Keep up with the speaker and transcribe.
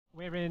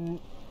We're in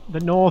the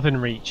northern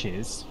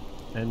reaches,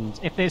 and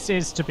if this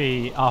is to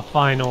be our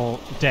final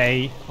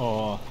day,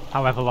 or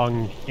however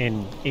long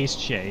in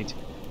Eastshade,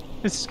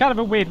 this is kind of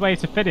a weird way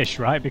to finish,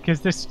 right?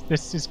 Because this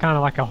is kind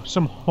of like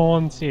some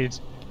haunted,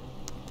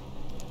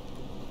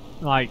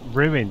 like,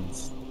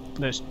 ruins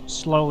that's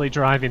slowly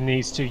driving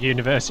these two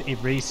university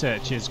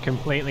researchers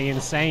completely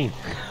insane.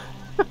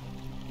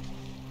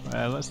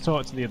 Let's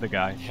talk to the other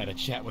guy. Had a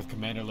chat with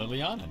Commander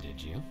Liliana,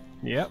 did you?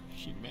 Yep.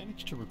 She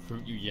managed to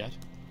recruit you yet?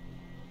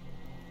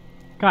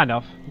 Kind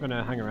of. I'm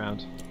gonna hang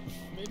around.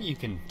 Maybe you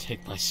can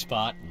take my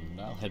spot and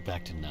I'll head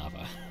back to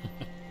Nava.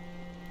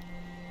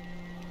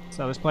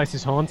 So this place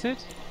is haunted?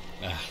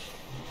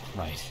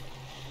 Right.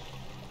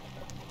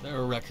 There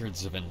are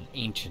records of an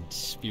ancient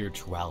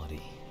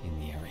spirituality in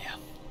the area.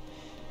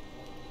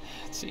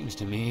 It seems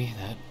to me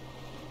that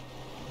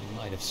we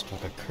might have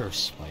struck a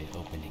curse by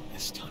opening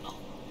this tunnel.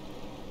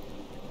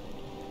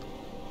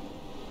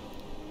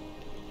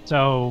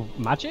 So,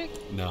 magic?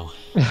 No.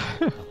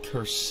 A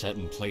curse set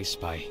in place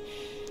by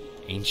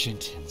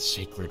ancient and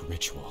sacred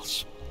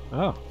rituals.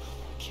 Oh.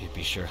 Can't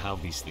be sure how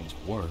these things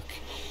work,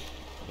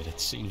 but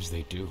it seems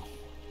they do,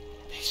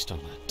 based on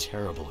the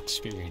terrible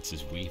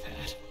experiences we've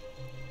had.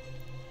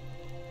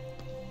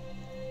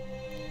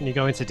 Can you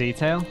go into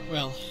detail?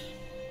 Well,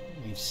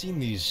 we've seen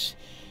these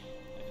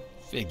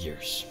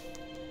figures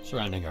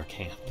surrounding our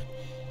camp.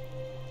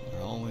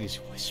 They're always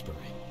whispering.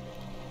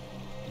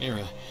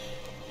 Mira,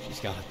 she's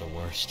got it the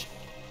worst.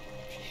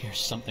 She hears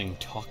something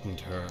talking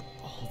to her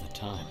all the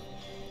time.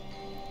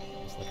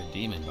 It's like a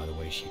demon by the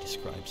way she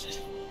describes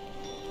it.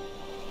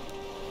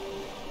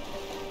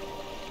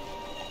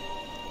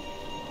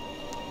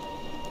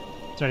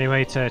 Is there any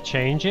way to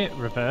change it,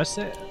 reverse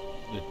it?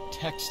 The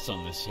texts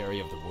on this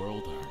area of the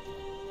world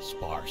are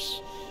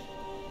sparse.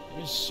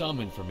 There's some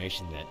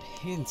information that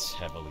hints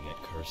heavily at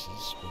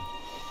curses, but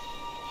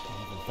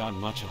I haven't found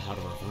much on how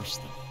to reverse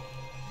them.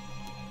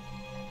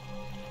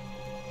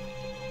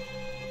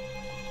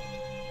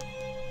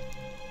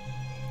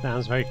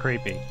 Sounds very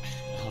creepy.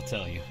 I'll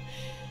tell you,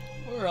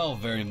 we're all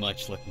very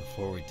much looking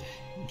forward to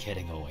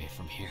getting away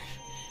from here.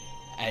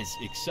 As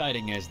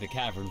exciting as the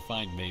cavern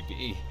find may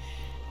be,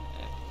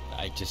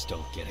 I just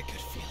don't get a good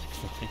feeling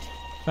from it.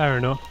 Fair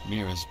enough.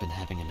 Mira's been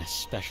having an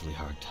especially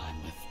hard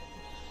time with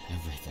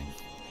everything.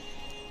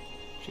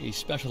 She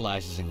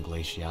specializes in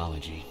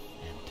glaciology,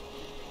 and,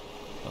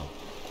 well,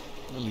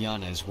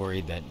 Liliana is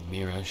worried that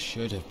Mira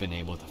should have been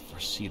able to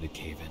foresee the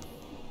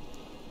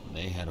cave-in.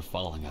 They had a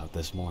falling out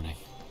this morning.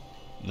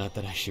 Not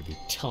that I should be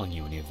telling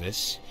you any of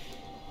this,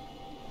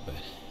 but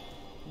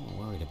I'm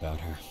worried about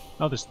her.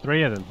 Oh, there's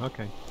 3 of them.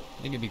 Okay.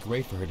 I think it'd be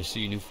great for her to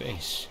see a new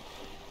face.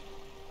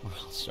 We're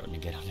all starting to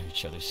get under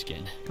each other's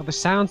skin. God,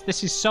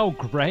 this is so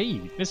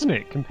great, isn't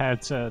it,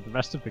 compared to the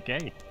rest of the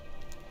game?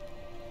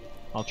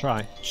 I'll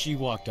try. She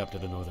walked up to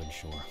the northern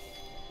shore.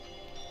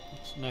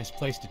 It's a nice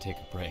place to take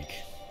a break.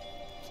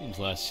 Seems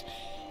less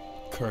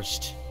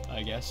cursed,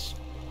 I guess.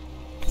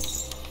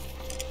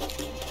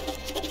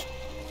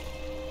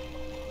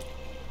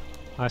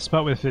 I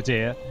spoke with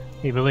Vadir.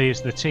 He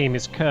believes the team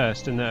is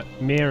cursed and that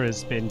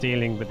Mira's been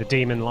dealing with the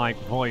demon-like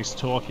voice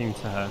talking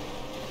to her.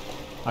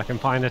 I can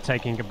find her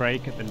taking a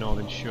break at the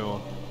northern shore.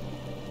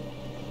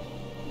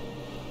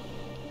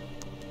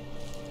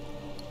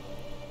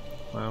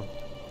 Wow.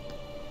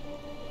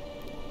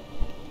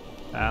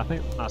 I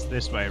think that's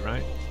this way,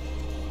 right?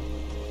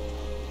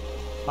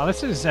 Oh,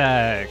 this is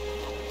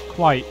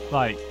quite,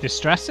 like,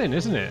 distressing,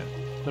 isn't it?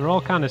 They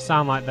all kind of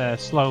sound like they're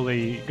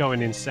slowly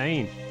going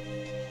insane.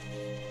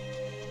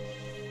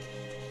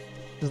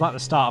 It's like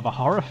the start of a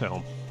horror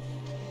film.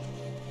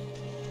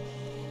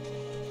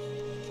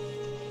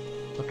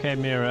 Okay,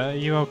 Mira, are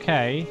you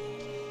okay?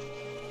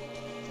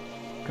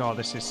 God,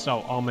 this is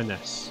so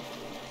ominous.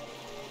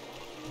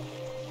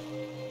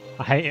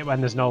 I hate it when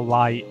there's no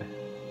light.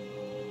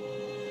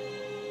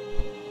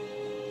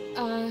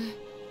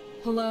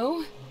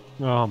 Hello?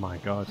 Oh my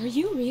god. Are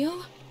you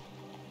real?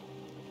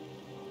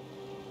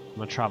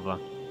 I'm a traveller.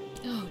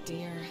 Oh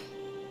dear.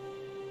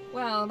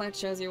 Well, that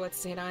shows you what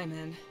state I'm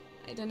in.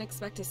 I didn't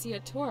expect to see a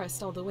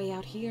tourist all the way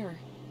out here.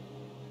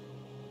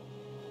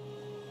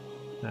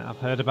 I've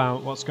heard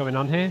about what's going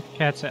on here.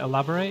 Care to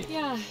elaborate?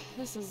 Yeah,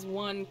 this is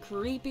one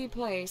creepy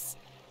place.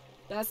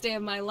 Best day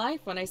of my life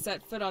when I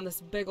set foot on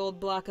this big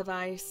old block of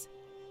ice.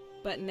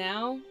 But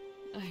now,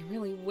 I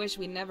really wish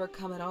we'd never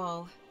come at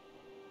all.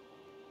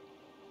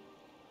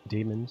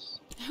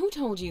 Demons. Who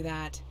told you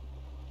that?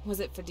 Was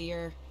it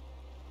Vadir?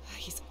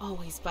 He's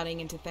always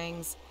butting into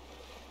things.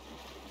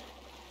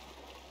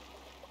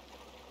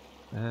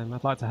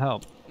 I'd like to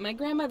help. My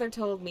grandmother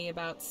told me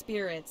about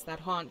spirits that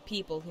haunt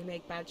people who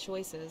make bad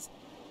choices.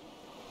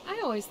 I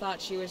always thought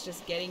she was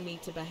just getting me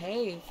to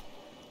behave.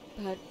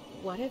 But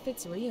what if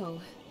it's real?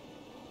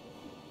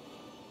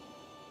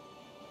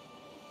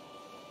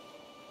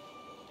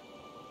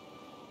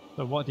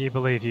 So what do you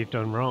believe you've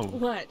done wrong?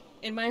 What?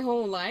 In my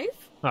whole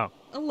life? Oh.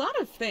 A lot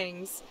of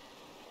things.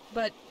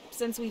 But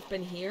since we've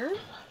been here,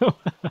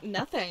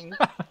 nothing.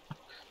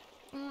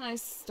 I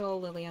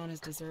stole Liliana's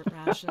dessert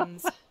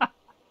rations.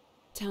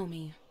 Tell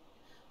me,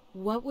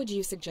 What would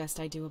you suggest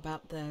I do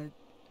about the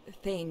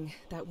thing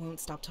that won't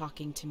stop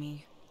talking to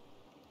me?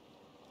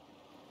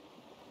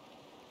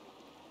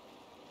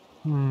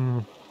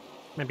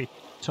 Maybe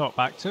talk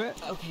back to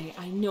it? Okay,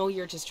 I know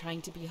you're just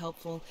trying to be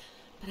helpful,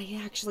 but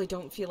I actually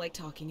don't feel like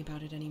talking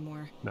about it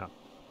anymore. No.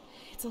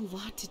 It's a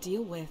lot to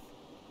deal with.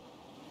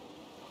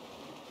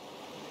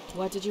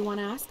 What did you want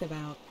to ask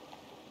about?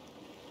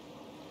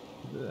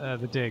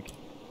 The dig.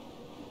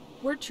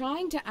 We're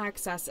trying to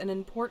access an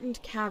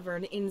important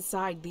cavern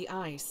inside the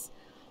ice,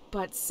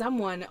 but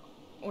someone,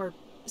 or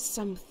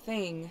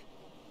something,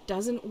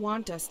 doesn't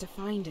want us to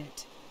find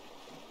it.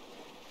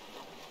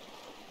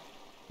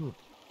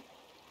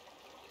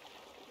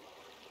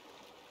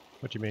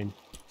 What do you mean?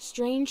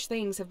 Strange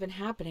things have been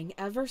happening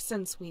ever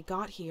since we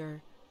got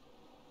here.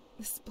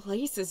 This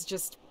place is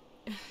just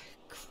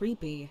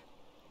creepy.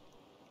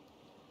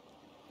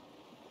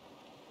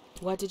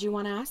 What did you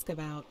want to ask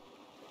about?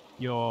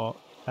 Your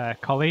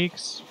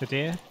colleagues,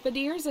 Fadir?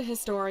 Fadir's a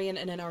historian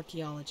and an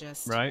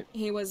archaeologist. Right.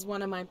 He was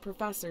one of my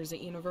professors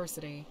at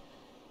university.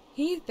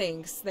 He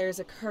thinks there's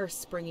a curse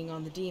springing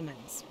on the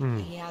demons.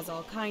 He has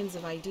all kinds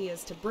of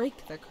ideas to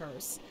break the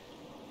curse.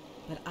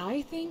 But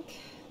I think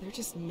they're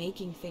just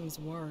making things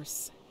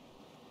worse.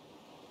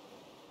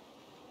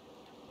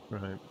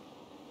 Right.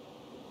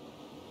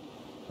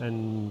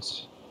 And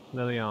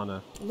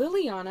Liliana?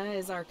 Liliana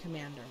is our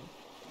commander.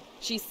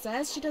 She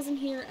says she doesn't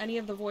hear any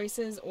of the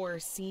voices or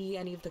see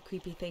any of the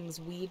creepy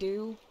things we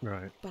do.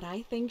 Right. But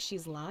I think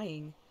she's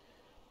lying.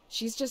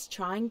 She's just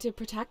trying to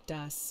protect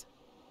us.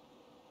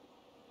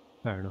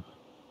 Fair enough.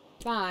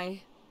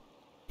 Bye.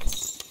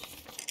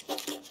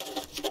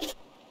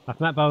 I've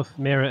met both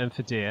Mira and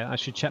Fadir. I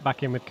should check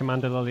back in with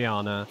Commander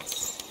Liliana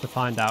to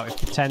find out if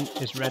the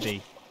tent is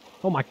ready.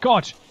 Oh my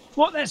god!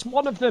 What? There's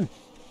one of them!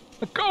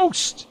 A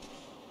ghost!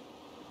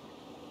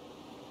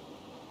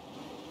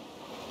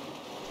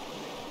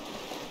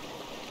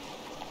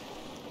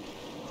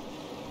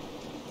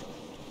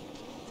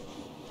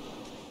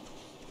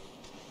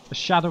 A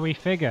shadowy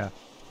figure.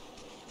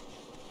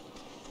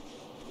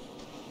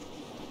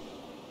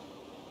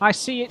 I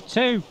see it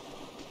too!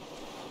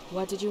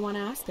 What did you want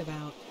to ask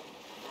about?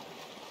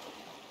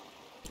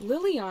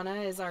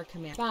 Liliana is our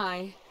commander.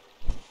 Bye.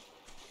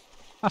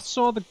 I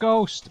saw the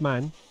ghost,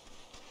 man.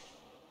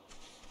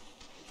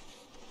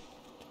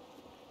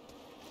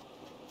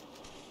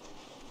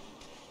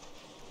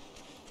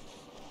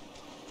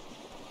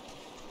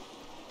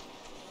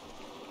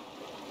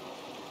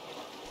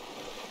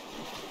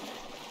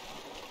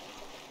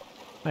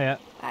 Oh, yeah.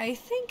 I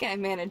think I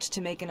managed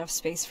to make enough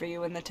space for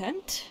you in the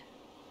tent.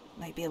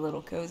 Might be a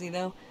little cozy,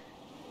 though.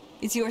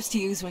 It's yours to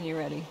use when you're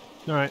ready.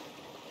 Alright.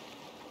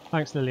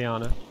 Thanks,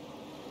 Liliana.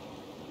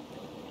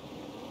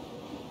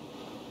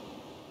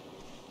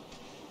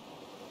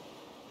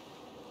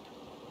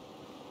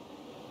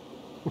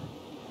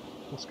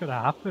 What's gonna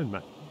happen,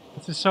 man?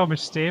 This is so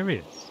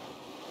mysterious.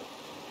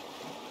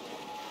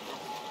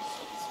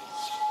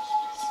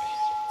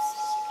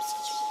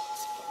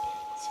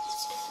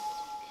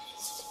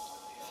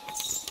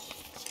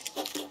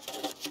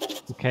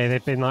 Okay,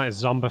 they've been like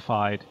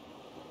zombified.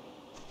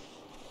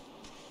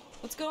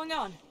 What's going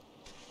on?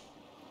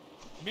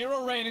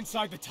 Mira ran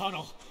inside the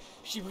tunnel.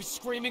 She was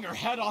screaming her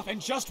head off and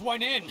just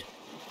went in.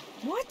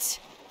 What?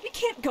 We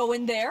can't go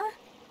in there.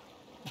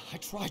 I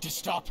tried to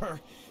stop her.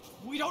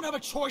 We don't have a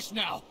choice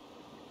now.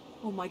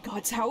 Oh my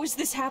gods, how is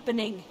this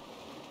happening?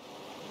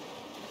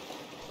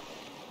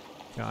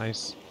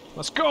 Guys,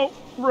 let's go!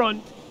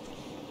 Run!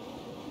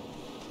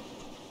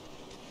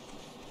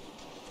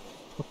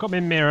 We're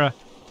coming, Mira.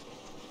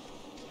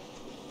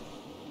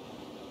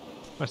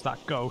 Where's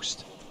that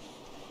ghost?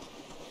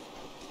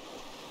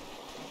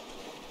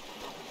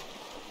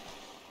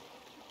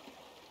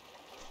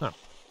 Oh.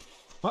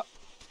 What?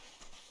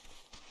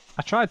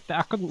 I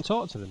couldn't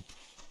talk to them.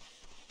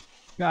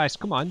 Guys,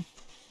 come on.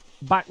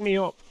 Back me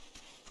up.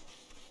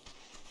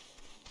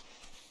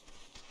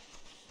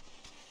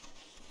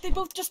 They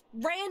both just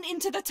ran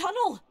into the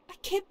tunnel. I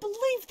can't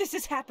believe this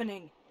is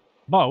happening.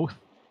 Both?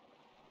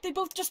 They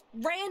both just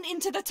ran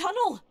into the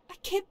tunnel. I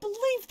can't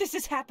believe this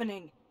is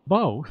happening.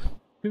 Both?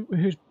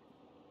 Who's...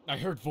 I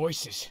heard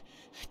voices.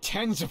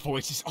 Tens of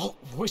voices, all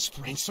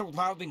whispering so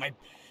loudly my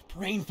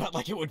brain felt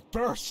like it would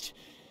burst.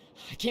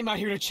 I came out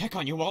here to check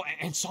on you all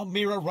and saw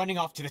Mira running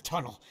off to the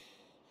tunnel.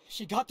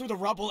 She got through the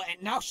rubble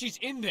and now she's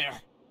in there.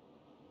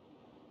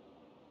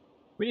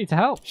 We need to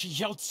help. She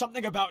yelled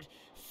something about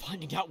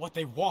finding out what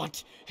they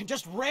want and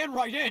just ran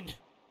right in.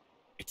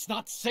 It's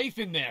not safe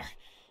in there.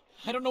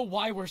 I don't know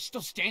why we're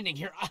still standing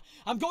here.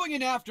 I'm going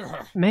in after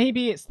her.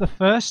 Maybe it's the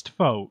first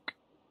folk.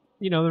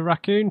 You know, the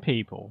raccoon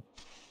people.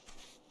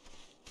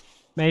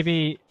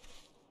 Maybe...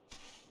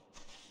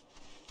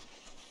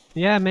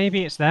 Yeah,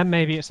 maybe it's them.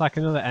 Maybe it's like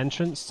another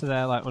entrance to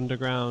their like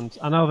underground.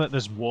 I know that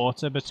there's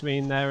water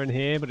between there and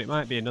here, but it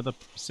might be another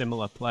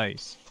similar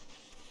place.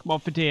 Come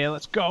on, Fadir,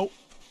 let's go.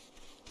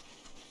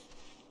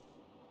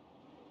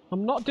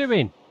 I'm not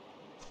doing.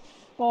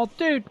 Oh,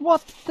 dude,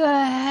 what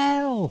the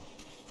hell?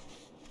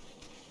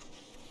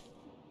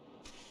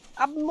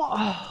 I'm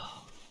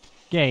not...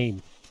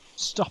 Game.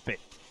 Stop it.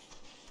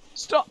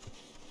 Stop!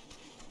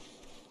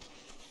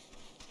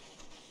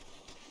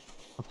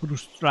 I'm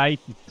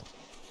frustrated.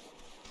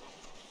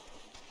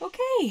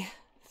 Okay.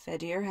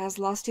 Fedir has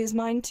lost his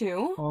mind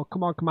too. Oh,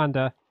 come on,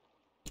 Commander.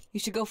 You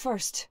should go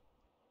first.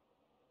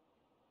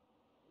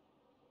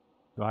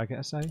 Do I get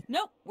a say?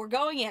 Nope, we're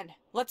going in.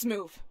 Let's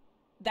move.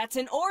 That's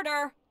an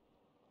order.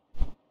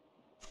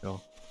 Sure.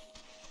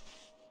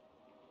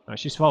 Right,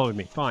 she's following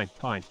me. Fine,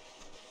 fine.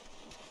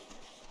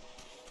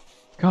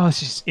 God,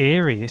 this is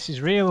eerie. This is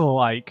real,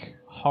 like,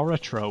 horror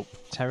trope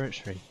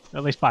territory.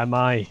 At least by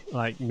my,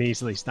 like,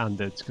 measly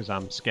standards, because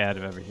I'm scared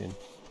of everything.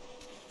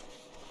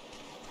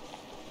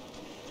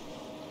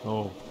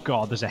 Oh,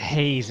 God, there's a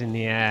haze in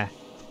the air.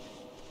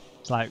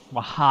 It's like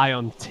we're high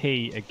on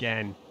tea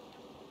again.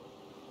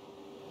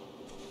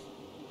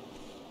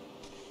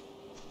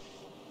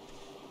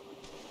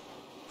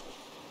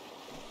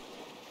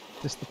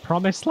 Is this the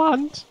promised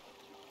land?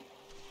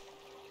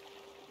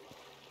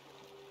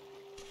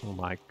 Oh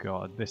my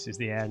God, this is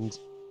the end.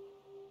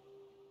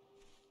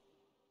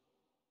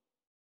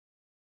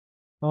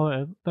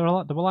 Oh, there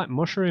were like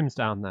mushrooms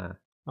down there.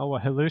 Oh, we're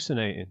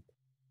hallucinating.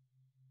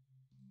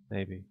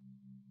 Maybe.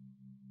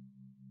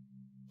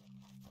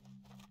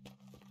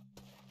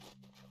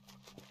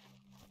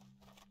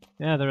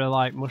 Yeah, there are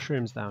like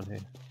mushrooms down here.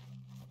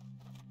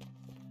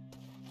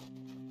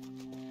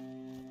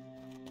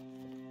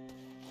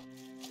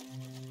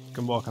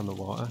 Can walk on the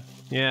water.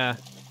 Yeah.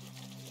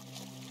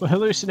 We're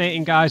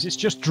hallucinating, guys. It's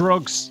just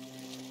drugs.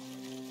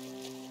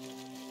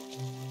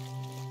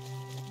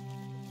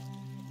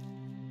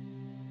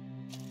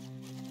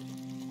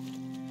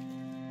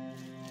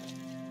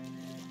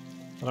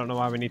 I don't know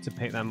why we need to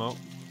pick them up.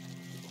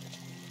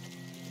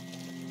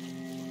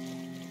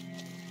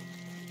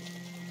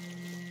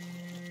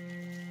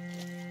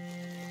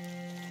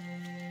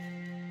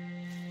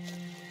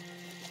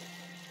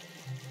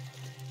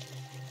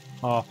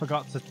 Oh, I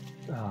forgot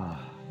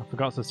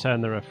to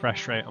turn the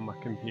refresh rate on my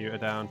computer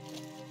down.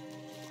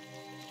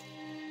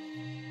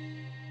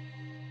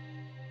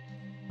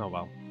 Oh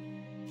well.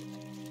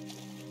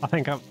 I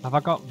think have I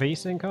got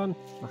VSync on?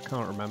 I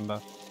can't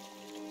remember.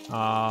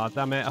 Ah,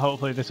 damn it.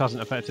 Hopefully this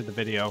hasn't affected the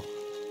video.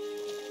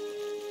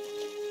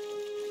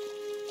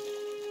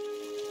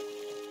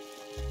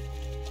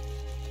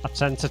 I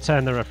tend to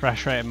turn the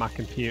refresh rate on my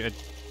computer.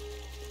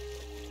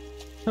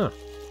 Huh.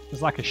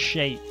 There's like a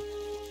shape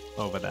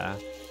over there.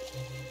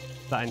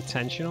 Is that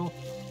intentional?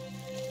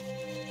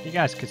 You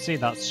guys could see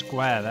that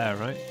square there,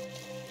 right?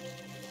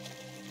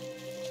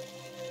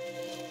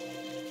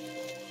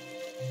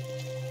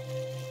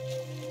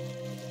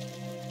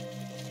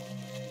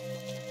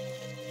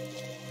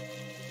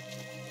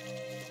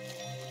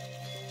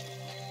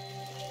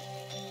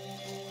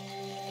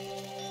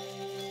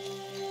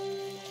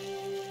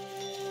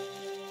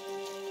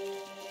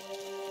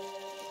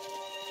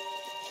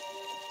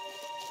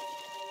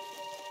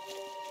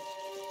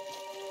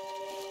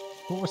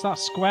 What was that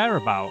square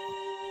about?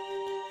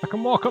 I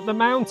can walk up the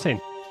mountain.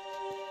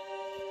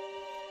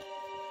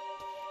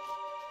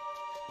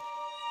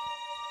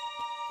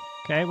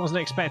 Okay,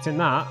 wasn't expecting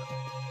that.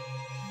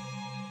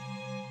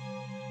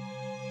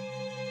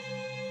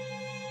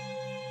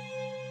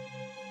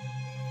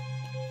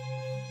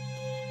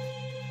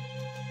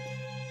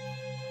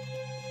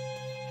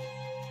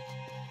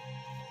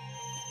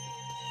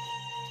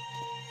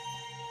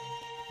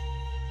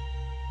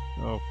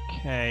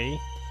 Okay.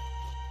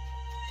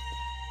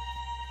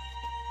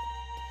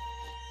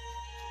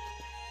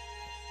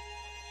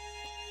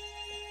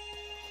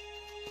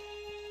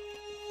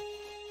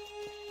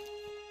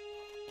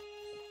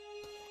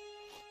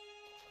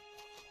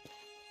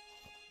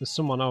 There's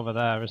someone over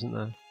there, isn't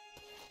there?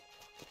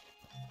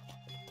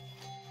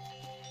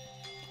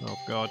 Oh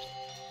God.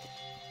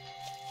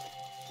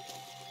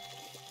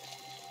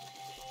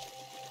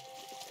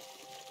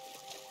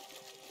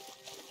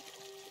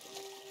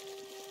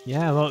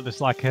 Yeah, look,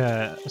 there's like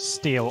a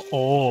steel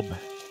orb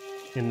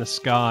in the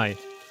sky.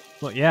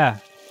 But yeah,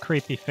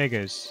 creepy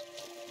figures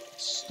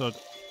stood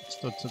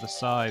to the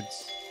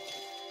sides.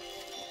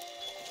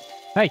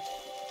 Hey,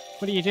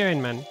 what are you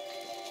doing, man?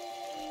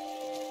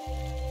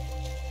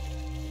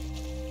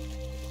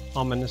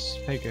 Ominous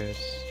figures.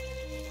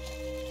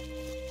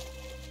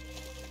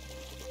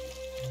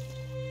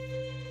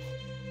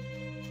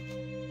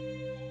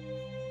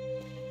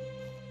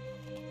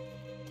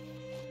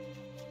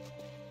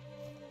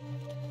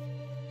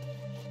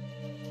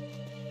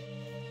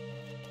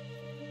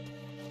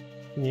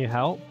 Can you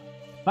help?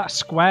 That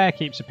square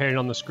keeps appearing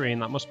on the screen.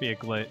 That must be a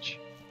glitch.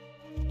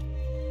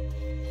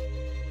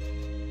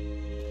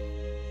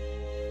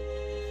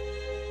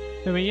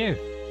 Who are you?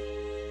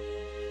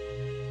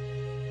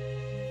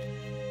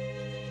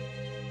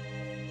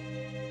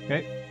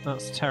 Okay,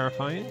 that's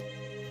terrifying.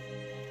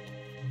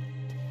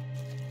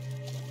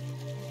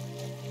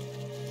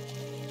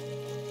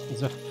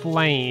 There's a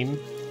flame.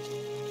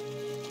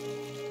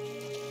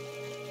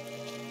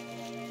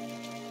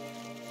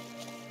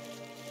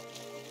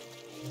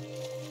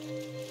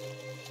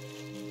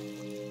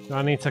 Do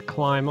I need to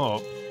climb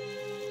up?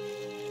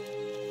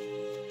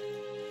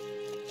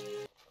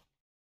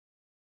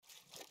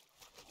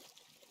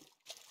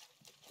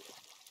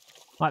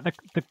 Like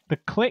the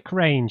click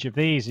range of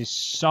these is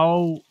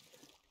so...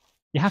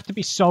 You have to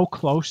be so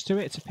close to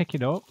it to pick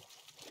it up.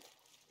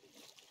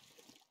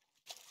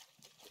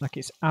 Like,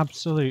 it's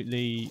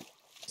absolutely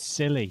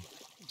silly.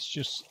 It's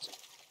just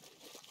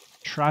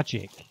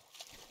tragic.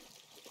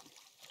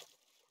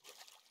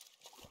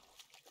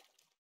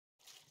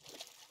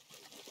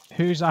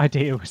 Whose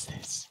idea was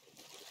this?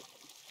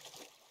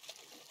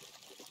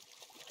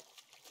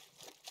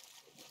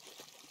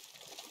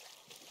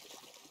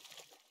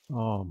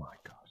 Oh my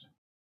god.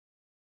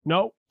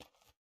 No.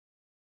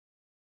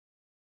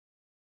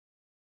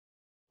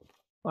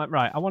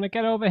 Right, I want to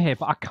get over here,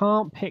 but I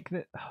can't pick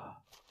the...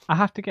 I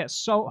have to get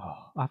so...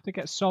 I have to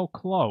get so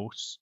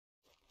close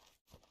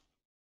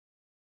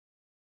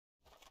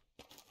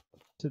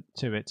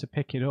to it to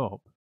pick it up.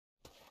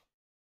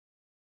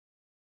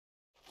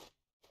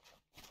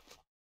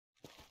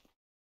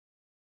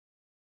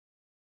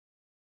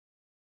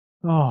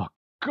 Oh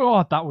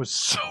god, that was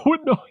so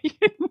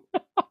annoying.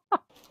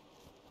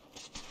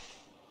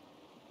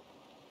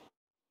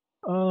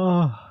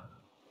 Oh.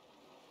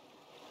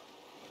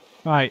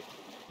 Right,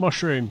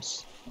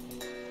 mushrooms.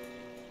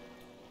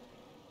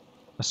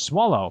 A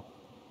swallow.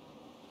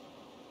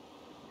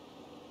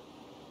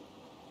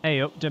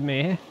 Hey, up,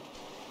 Demir.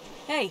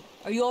 Hey,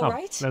 are you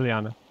alright?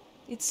 Liliana.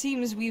 It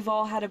seems we've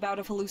all had a bout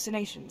of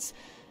hallucinations.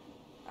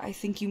 I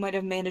think you might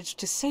have managed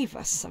to save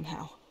us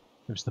somehow.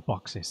 It was the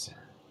boxes.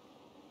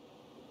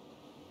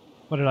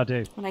 What did I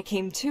do? When I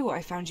came to,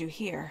 I found you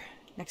here,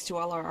 next to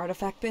all our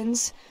artifact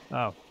bins.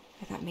 Oh.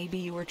 I thought maybe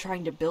you were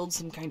trying to build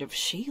some kind of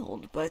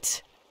shield,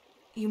 but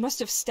you must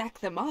have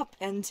stacked them up,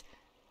 and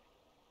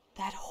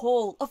that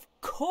hole, of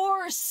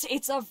course,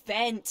 it's a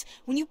vent.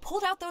 When you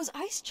pulled out those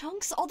ice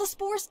chunks, all the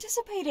spores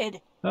dissipated.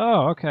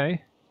 Oh,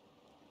 okay.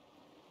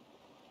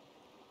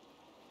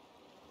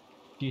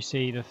 Do you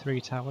see the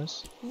 3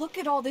 towers? Look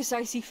at all this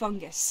icy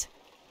fungus.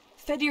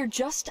 Fedir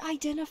just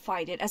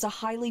identified it as a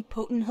highly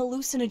potent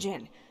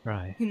hallucinogen.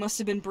 Right. We must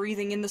have been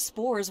breathing in the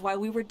spores while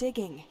we were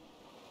digging.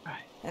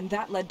 Right. And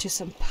that led to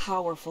some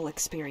powerful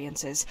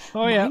experiences.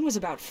 Oh, yeah. Mine was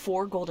about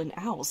 4 golden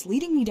owls,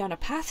 leading me down a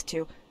path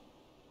to...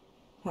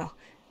 Well,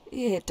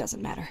 it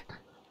doesn't matter.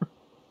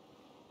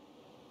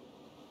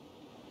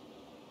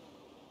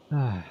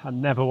 I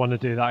never want to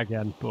do that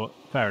again, but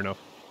fair enough.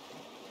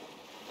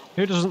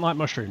 Who doesn't like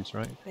mushrooms,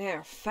 right?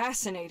 They're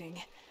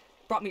fascinating.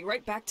 Brought me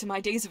right back to my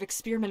days of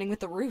experimenting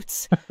with the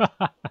roots.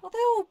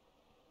 Although,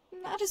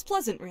 not as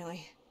pleasant,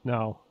 really.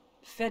 No.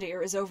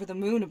 Fedir is over the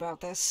moon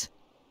about this.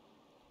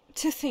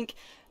 To think,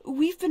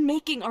 we've been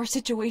making our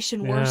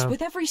situation worse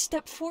with every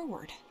step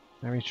forward.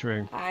 Very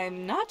true.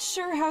 I'm not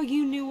sure how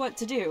you knew what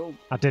to do.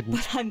 I didn't.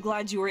 But I'm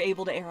glad you were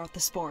able to air out the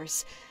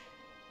spores.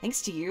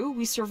 Thanks to you,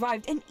 we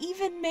survived and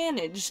even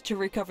managed to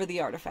recover the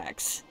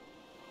artifacts.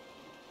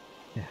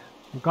 Yeah.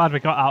 I'm glad we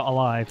got out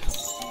alive.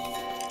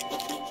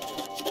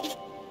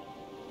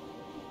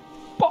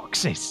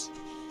 Boxes!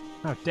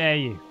 How dare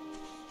you?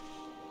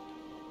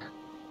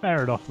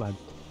 Fair enough, man.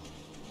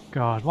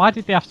 God, why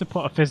did they have to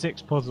put a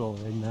physics puzzle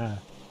in there?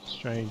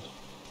 Strange.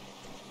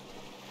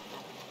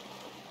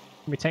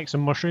 Can we take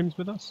some mushrooms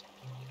with us?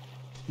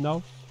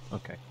 No?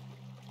 Okay.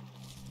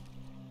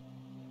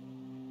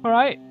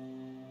 Alright.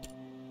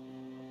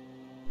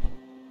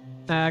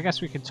 I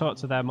guess we could talk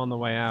to them on the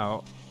way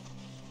out.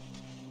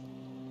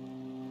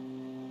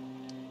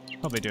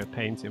 Should probably do a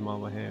painting while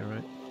we're here,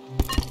 right?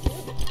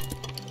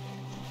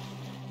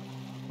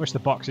 Wish the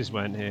boxes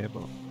weren't here,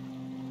 but...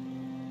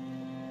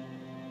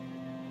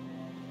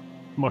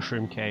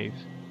 Mushroom cave.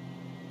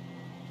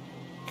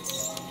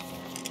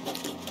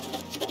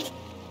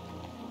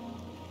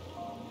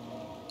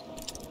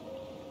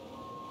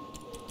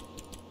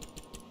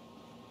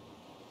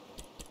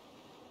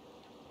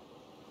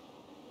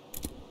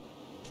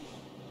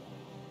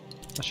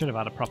 I should have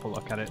had a proper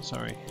look at it,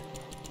 sorry.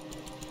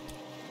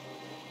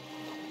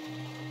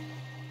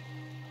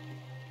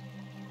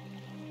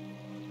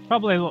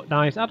 Probably look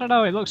nice. I don't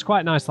know, it looks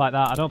quite nice like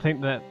that. I don't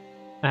think that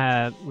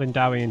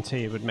Lindawian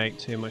tea would make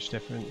too much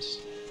difference.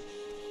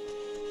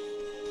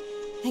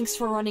 Thanks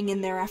for running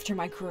in there after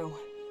my crew.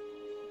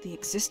 The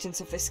existence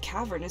of this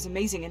cavern is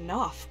amazing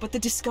enough, but the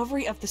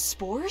discovery of the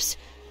spores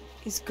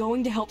is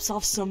going to help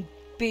solve some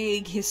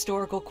big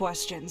historical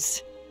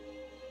questions.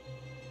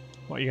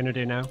 What are you going to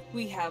do now?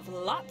 We have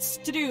lots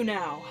to do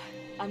now.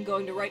 I'm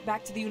going to write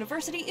back to the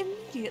university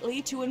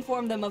immediately to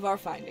inform them of our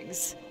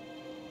findings.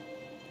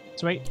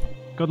 Sweet.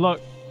 Good luck.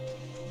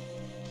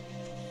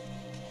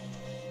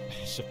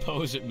 I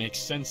suppose it makes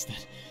sense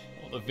that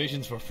all the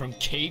visions were from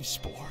cave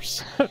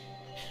spores.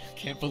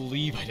 Can't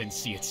believe I didn't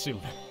see it sooner.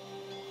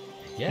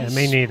 Yes, Yeah,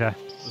 me neither.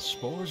 the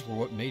spores were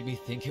what made me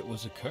think it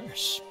was a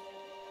curse.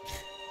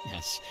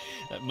 Yes,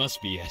 that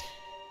must be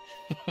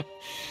it.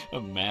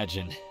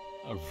 Imagine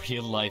a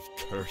real-life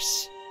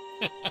curse.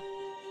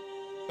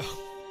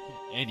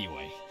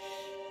 Anyway,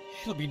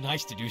 it'll be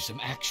nice to do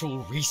some actual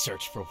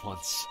research for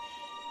once.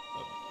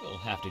 We'll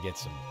have to get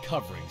some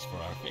coverings for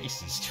our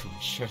faces to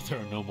ensure there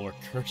are no more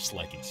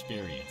curse-like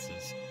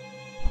experiences.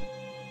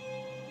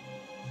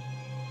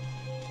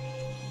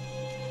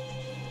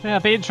 Yeah,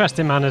 it'd be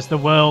interesting, man, as the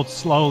world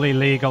slowly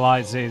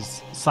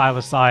legalizes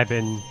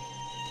psilocybin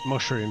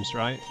mushrooms,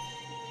 right?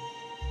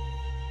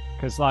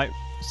 Because, like,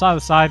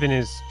 psilocybin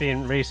is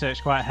being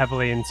researched quite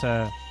heavily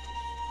into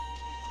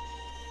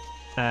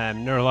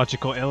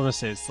neurological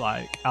illnesses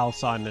like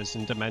Alzheimer's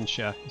and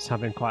dementia. It's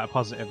having quite a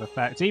positive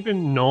effect.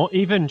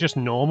 Even just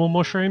normal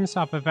mushrooms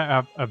are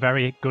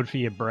very good for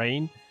your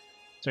brain.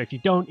 So if you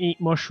don't eat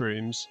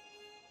mushrooms,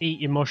 eat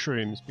your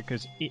mushrooms,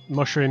 because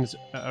mushrooms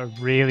are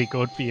really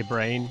good for your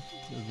brain.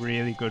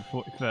 Really good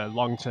for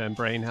long-term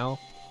brain health.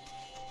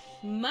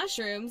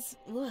 Mushrooms?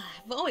 Ugh,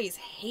 I've always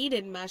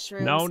hated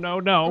mushrooms. No, no,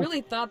 no. I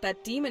really thought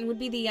that demon would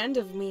be the end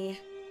of me.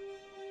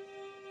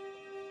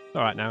 It's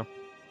alright now.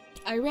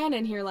 I ran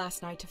in here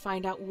last night to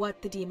find out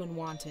what the demon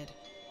wanted.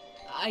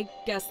 I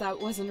guess that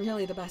wasn't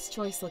really the best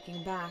choice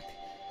looking back,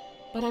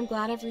 but I'm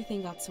glad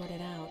everything got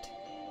sorted out.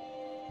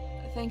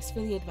 Thanks for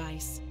the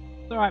advice.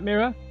 It's alright,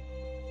 Mira.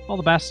 All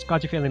the best.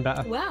 Glad you're feeling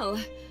better.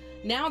 Well,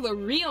 now the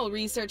real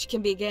research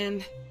can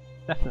begin.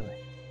 Definitely.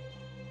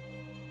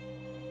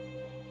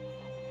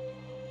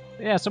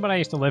 Yeah, someone I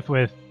used to live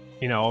with,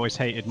 always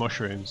hated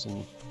mushrooms,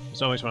 and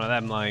it's always one of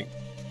them, like,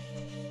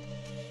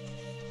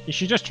 you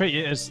should just treat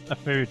it as a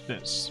food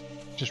that's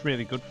just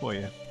really good for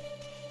you.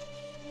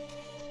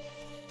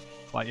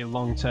 Like your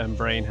long-term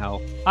brain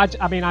health.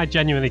 I mean, I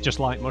genuinely just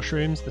like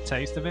mushrooms, the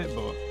taste of it,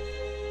 but...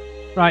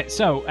 Right,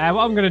 so, what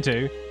I'm going to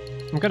do,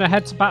 I'm going to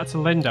head back to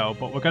Lindo,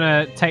 but we're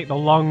going to take the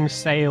long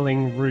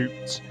sailing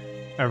route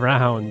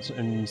around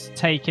and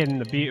take in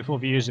the beautiful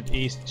views of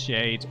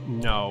Eastshade.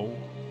 No.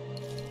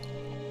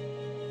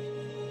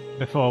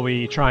 Before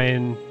we try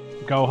and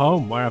go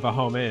home, wherever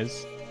home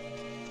is.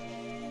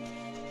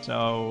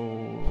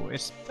 So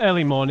it's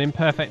early morning,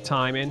 perfect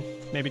timing.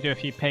 Maybe do a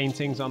few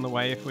paintings on the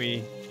way if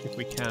we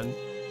can.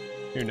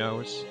 Who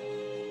knows?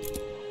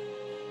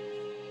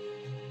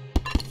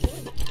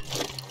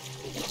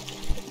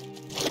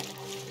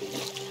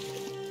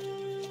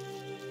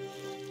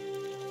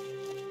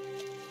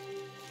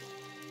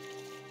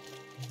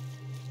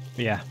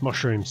 But yeah,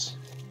 mushrooms.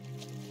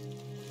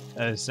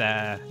 As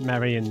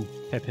Merry and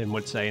Pippin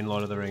would say in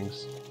Lord of the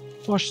Rings.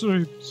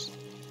 Mushrooms!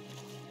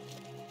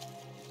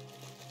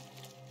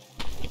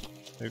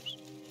 Oops.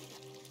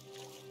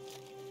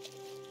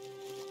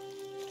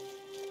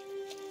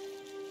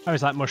 Oh,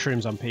 it's like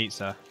mushrooms on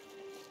pizza.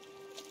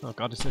 Oh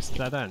god, is this a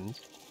dead end?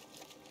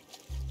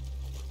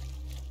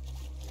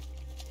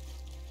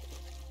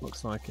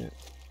 Looks like it.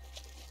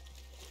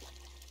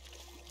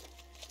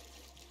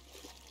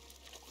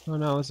 Oh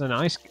no,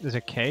 there's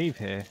a cave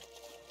here.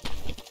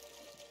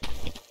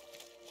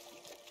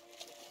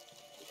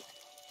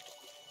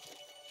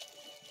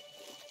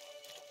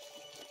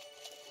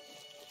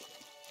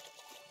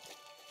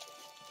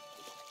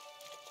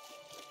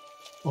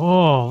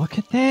 Oh, look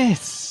at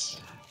this!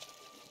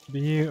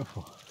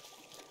 Beautiful.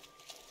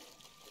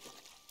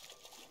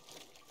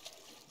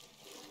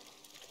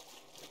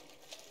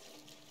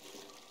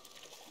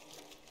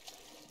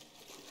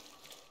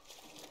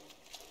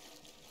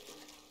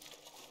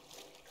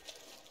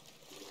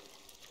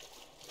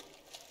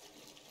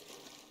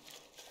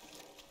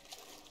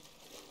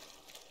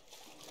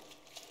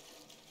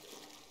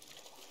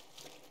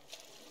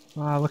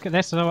 Wow, look at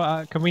this.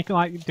 So, can we, do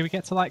we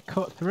get to,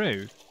 cut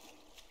through?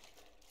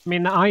 I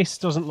mean, the ice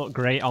doesn't look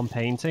great on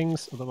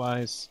paintings,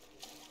 otherwise...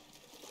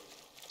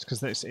 It's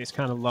because it's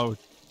kind of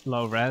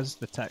low res,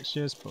 the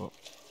textures, but...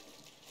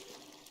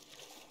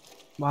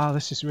 Wow,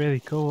 this is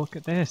really cool. Look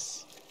at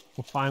this.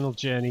 The final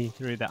journey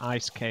through the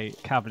ice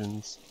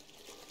caverns.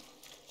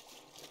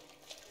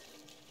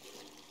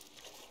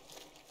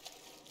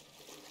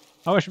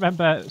 I always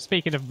remember,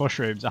 speaking of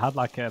mushrooms, I had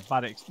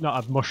a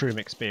not a mushroom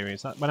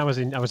experience. When I was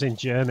in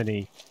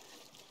Germany,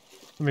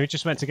 I mean, we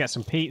just went to get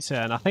some pizza,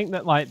 and I think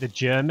that the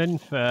German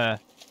for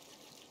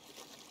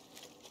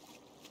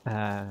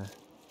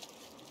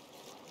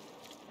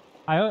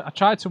I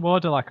tried to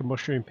order a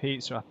mushroom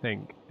pizza, I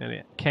think, and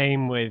it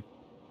came with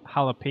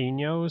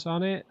jalapenos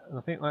on it. And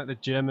I think the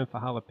German for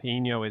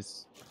jalapeno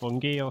is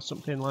fungi or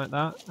something like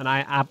that. And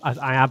I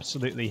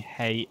absolutely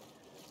hate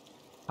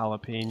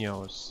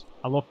jalapenos.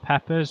 I love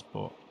peppers,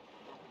 but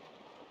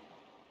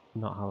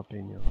not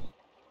jalapenos.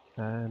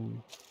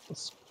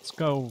 Let's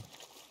go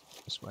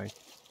this way.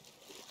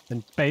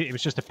 And it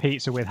was just a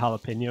pizza with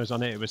jalapenos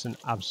on it. It was an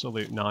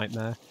absolute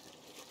nightmare.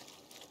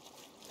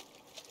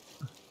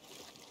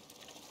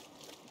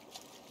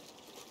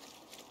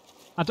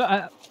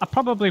 I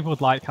probably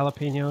would like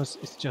jalapenos.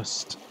 It's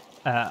just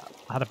I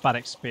had a bad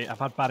experience. I've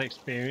had bad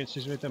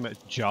experiences with them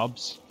at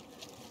jobs,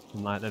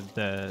 and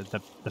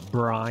the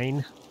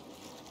brine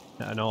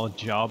at an old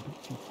job.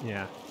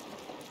 Yeah,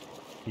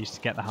 I used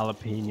to get the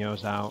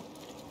jalapenos out.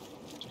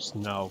 Just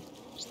no.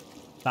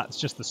 That's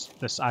just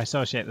this. I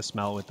associate the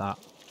smell with that.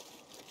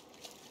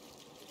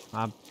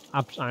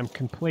 I'm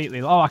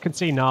completely... Oh, I can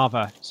see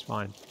Narva. It's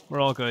fine. We're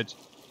all good.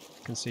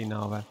 I can see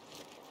Narva.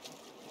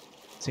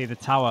 See the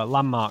tower.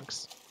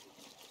 Landmarks.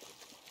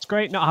 It's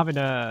great not having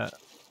a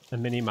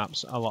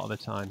mini-maps a lot of the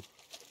time.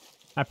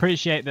 I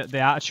appreciate that the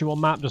actual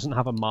map doesn't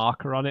have a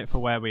marker on it for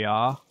where we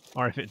are,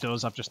 or if it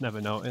does, I've just never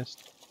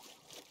noticed.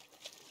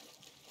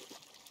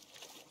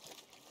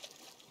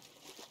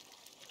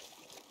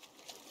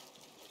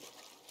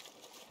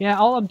 Yeah,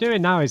 all I'm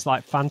doing now is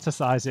like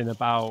fantasizing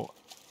about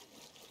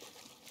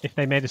if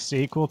they made a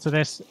sequel to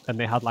this and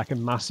they had like a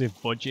massive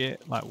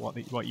budget, like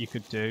what you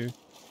could do.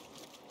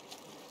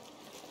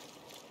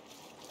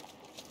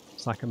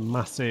 It's like a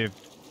massive,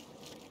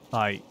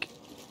 like,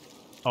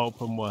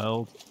 open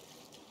world.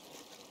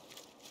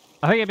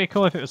 I think it'd be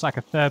cool if it was like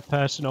a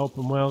third-person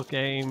open world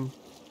game,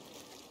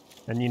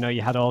 and you know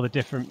you had all the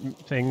different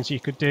things you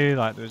could do.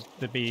 Like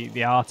there'd be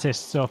the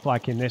artist stuff,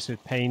 like in this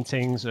with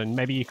paintings, and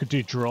maybe you could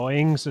do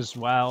drawings as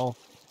well,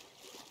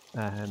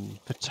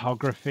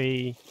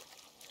 photography.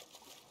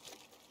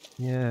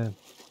 Yeah,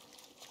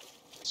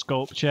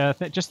 sculpture,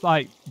 just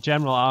like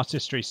general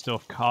artistry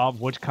stuff,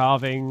 wood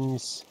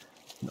carvings,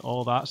 and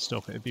all that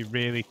stuff. It'd be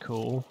really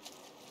cool.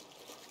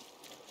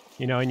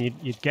 You know, and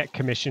you'd get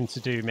commissioned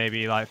to do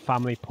maybe like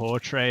family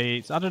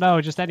portraits. I don't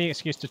know, just any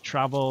excuse to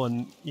travel,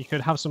 and you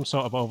could have some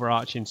sort of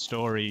overarching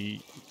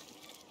story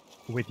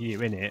with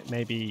you in it.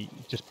 Maybe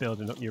just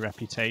building up your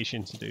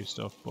reputation to do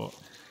stuff. But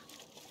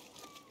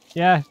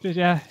yeah,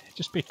 it'd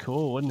just be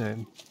cool, wouldn't it?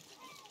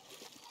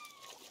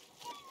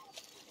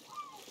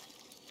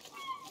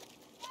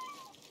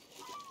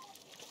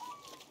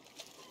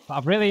 But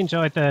I've really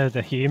enjoyed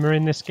the humor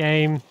in this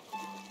game,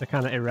 the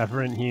kind of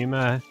irreverent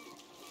humor.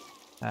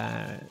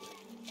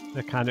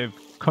 The kind of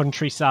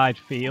countryside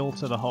feel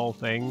to the whole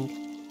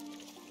thing.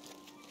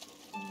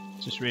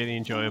 It's just really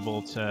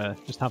enjoyable to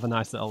just have a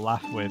nice little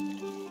laugh with.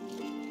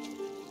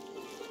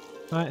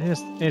 Right,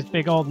 here's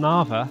big old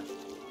Narva.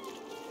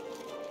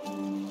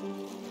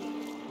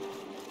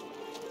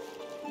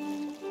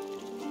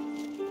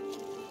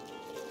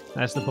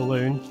 There's the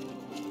balloon.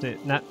 Is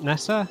it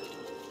Nessa?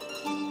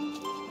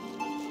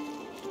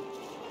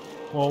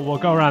 Well, we'll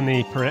go around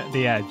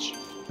the edge.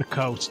 The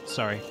coast,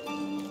 sorry.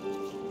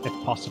 If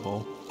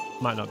possible.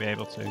 Might not be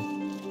able to.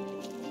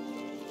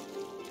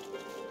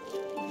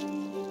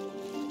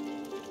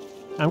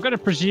 I'm going to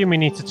presume we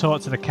need to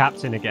talk to the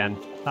captain again.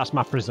 That's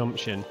my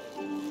presumption.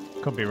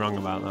 Could be wrong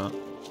about that.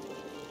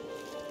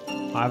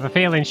 I have a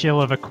feeling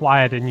she'll have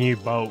acquired a new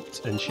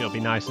boat and she'll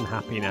be nice and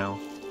happy now.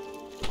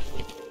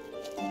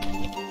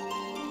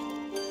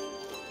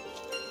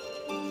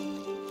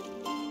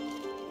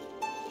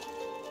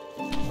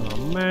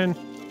 Oh man.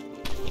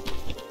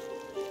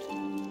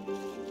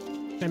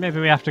 Okay, maybe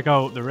we have to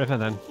go up the river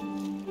then.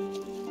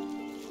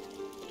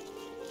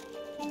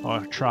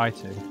 Or try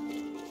to.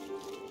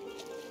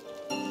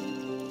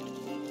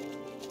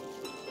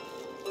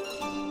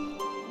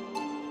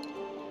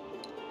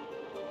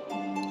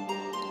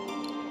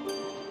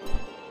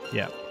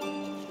 Yeah.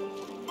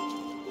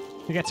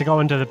 You get to go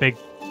under the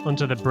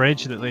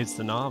bridge that leads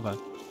to Narva.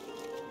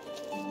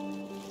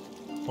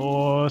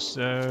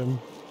 Awesome.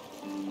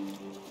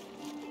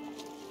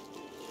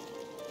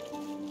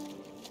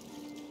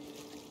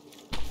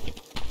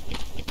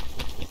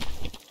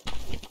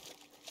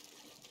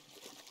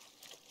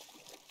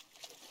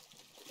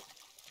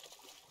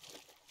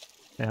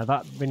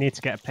 Yeah, we need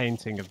to get a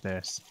painting of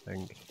this, I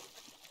think.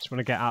 Just want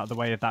to get out of the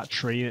way of that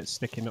tree that's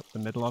sticking up the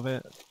middle of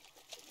it.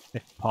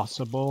 If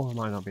possible, I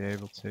might not be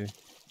able to.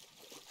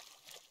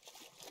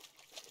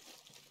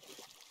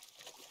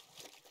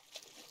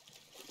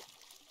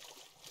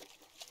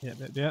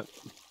 Yep.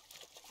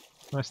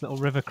 Nice little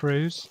river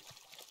cruise.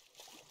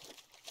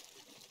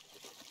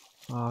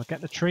 Oh, get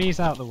the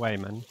trees out of the way,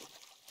 man.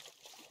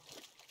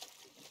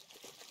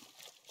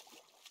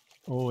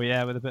 Oh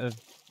yeah, with a bit of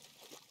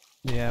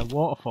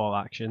waterfall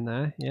action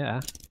there, yeah.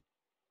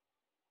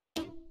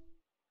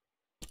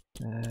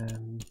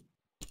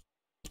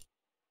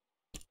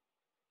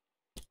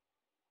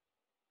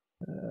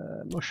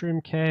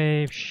 Mushroom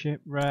cave,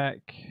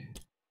 shipwreck.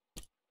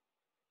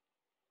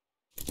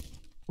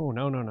 Oh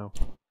no.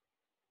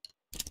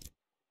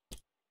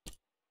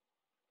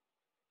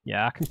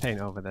 Yeah, I can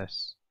paint over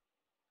this.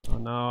 Oh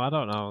no, I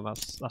don't know.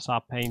 That's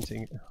our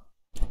painting.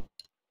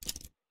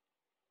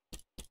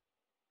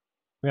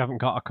 We haven't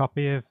got a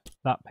copy of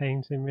that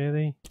painting,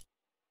 really.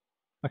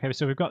 Okay,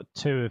 so we've got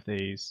two of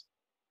these.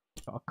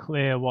 Got a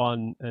clear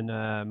one and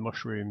a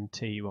mushroom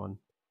tea one.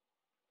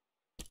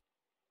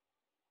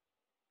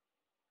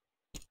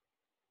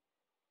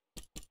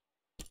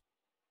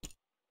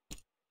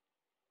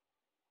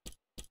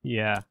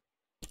 Yeah.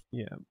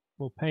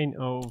 We'll paint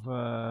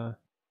over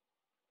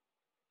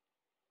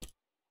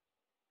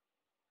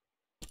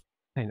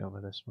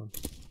this one.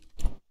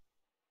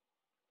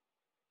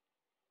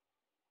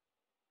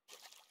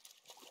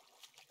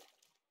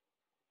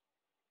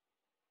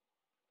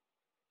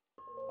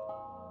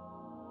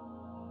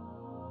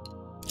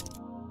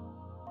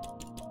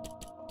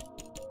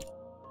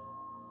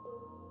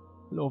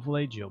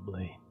 Lovely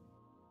jubbly.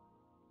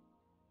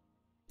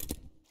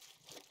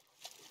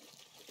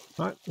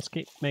 Right, let's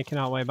keep making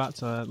our way back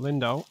to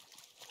Lindo.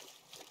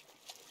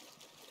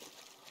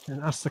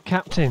 And ask the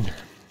captain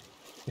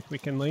if we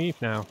can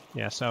leave now.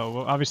 Yeah, so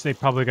we're obviously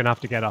probably going to have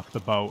to get off the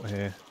boat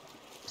here.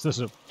 Because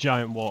there's a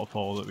giant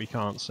waterfall that we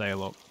can't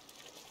sail up.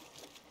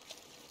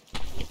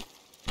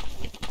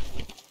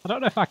 I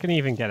don't know if I can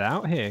even get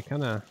out here,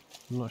 can I?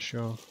 I'm not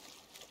sure.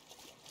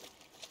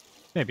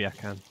 Maybe I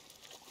can.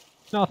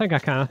 No, I think I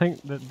can. I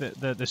think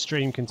the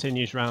stream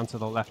continues round to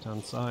the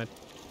left-hand side.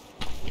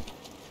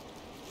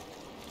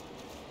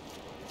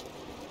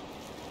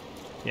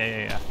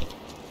 Yeah.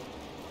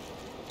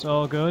 It's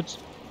all good.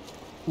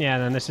 Yeah,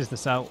 and then this is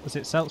the is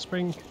it Salt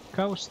Spring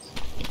Coast?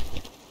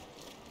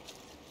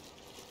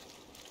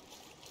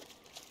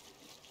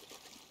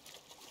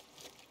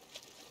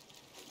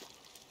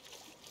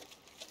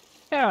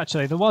 Yeah,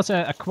 actually, there was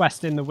a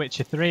quest in The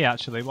Witcher 3,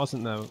 actually,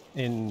 wasn't there?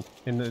 In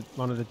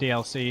one of the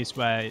DLCs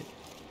where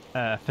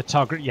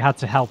you had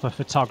to help a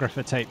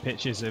photographer take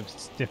pictures of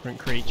different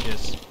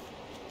creatures.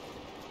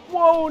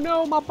 Whoa,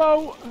 no, my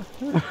boat!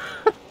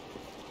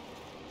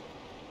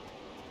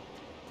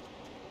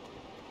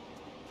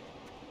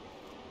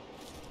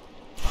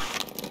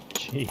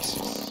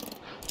 Jesus.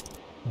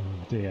 Oh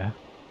dear.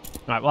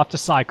 Right, we'll have to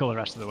cycle the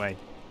rest of the way.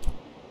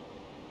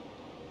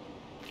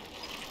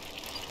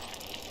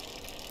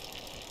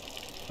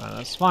 Right,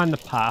 let's find the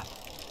path.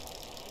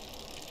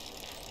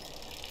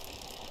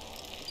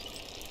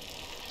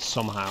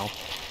 Somehow.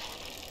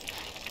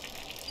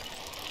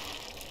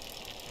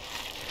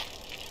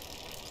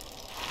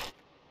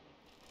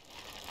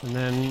 And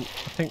then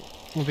I think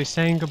we'll be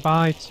saying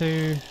goodbye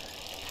to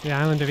the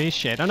island of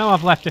Eastshade. I know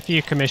I've left a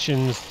few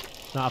commissions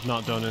that I've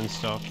not done and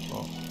stuff,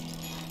 but...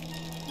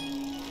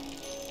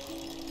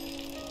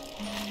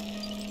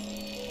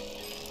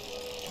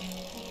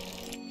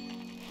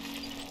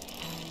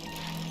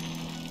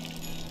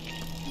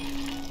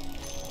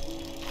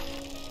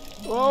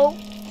 Whoa!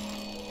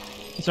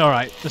 It's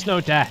alright, there's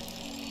no death.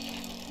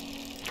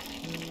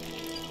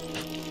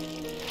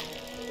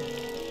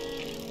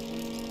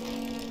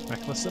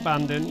 Reckless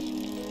abandon.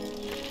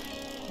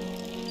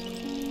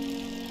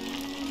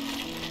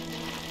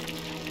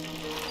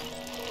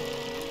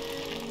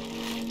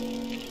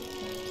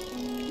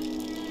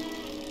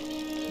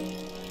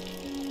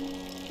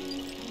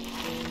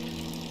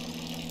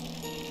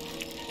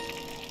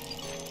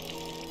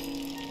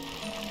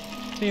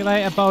 See you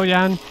later,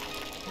 Bojan.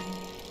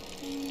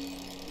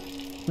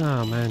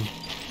 Oh man.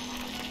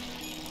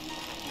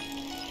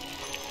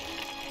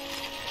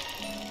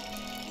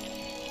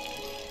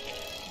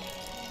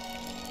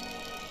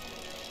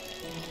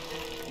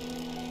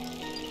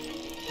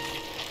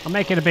 I'm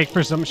making a big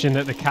presumption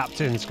that the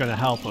captain's going to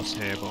help us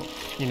here, but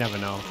you never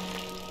know.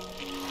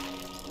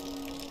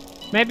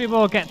 Maybe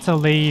we'll get to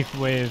leave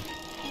with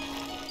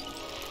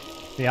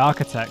the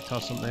architect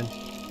or something.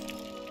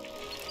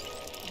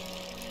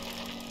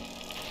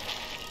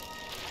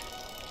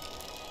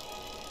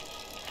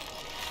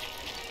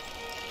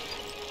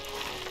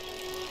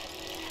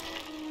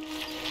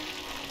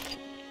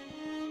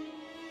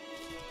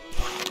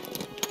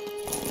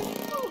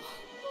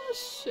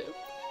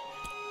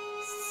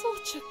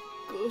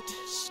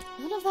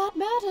 None of that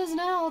matters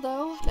now,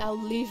 though. Now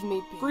leave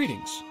me be.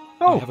 Greetings.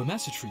 Oh. I have a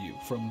message for you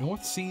from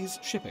North Seas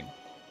Shipping.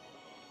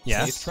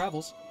 Yes. Safe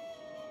travels.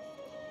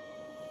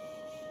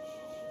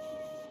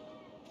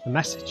 A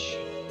message.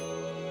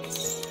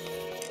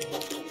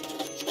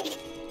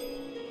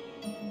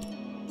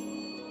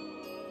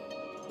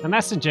 A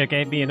messenger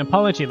gave me an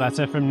apology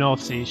letter from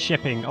North Seas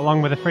Shipping,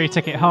 along with a free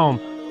ticket home.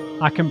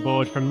 I can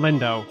board from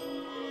Lindo.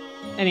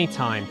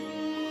 Anytime.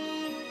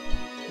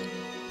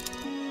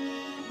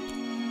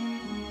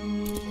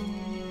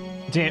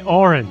 Dear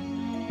Oren,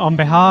 on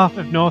behalf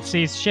of North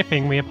Seas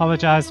Shipping, we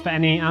apologise for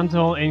any and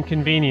all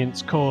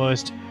inconvenience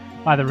caused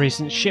by the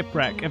recent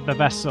shipwreck of the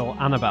vessel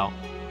Annabelle.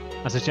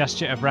 As a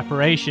gesture of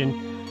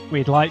reparation,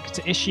 we'd like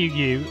to issue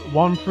you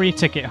one free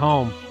ticket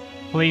home.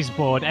 Please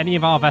board any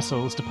of our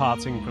vessels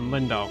departing from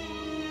Lindo.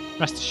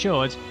 Rest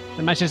assured,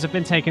 the measures have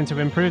been taken to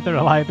improve the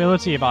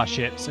reliability of our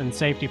ships, and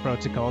safety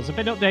protocols have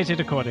been updated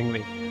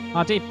accordingly.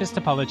 Our deepest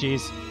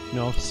apologies,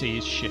 North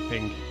Seas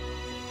Shipping.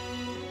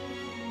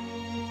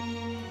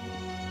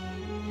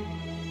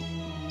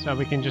 So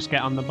we can just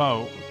get on the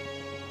boat.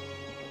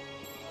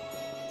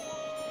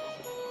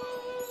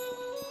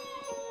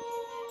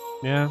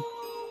 Yeah.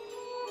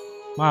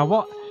 Wow,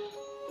 what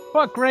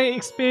a great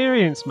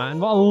experience, man.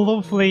 What a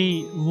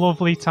lovely,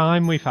 lovely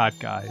time we've had,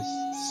 guys.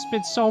 It's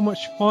been so much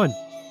fun.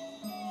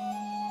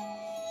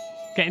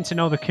 Getting to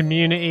know the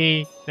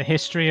community, the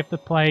history of the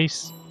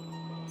place,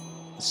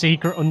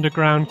 secret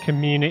underground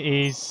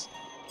communities,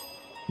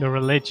 the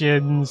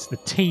religions, the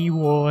tea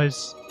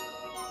wars,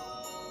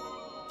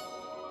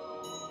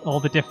 all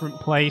the different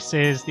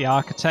places, the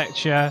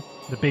architecture,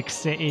 the big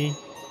city.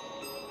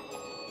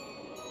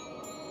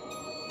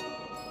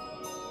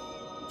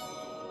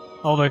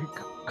 All the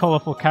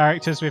colourful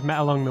characters we've met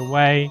along the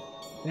way.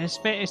 It's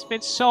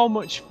been so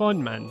much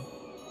fun, man.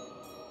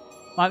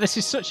 Like, this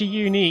is such a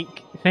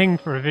unique thing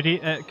for a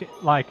video,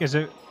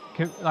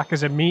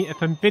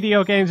 from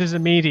video games as a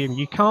medium.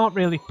 You can't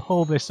really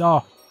pull this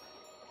off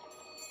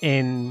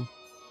in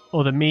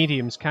other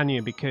mediums, can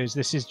you? Because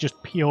this is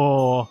just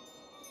pure.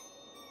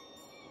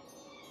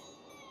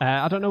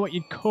 I don't know what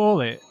you'd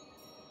call it.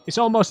 it's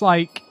almost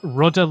like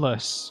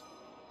rudderless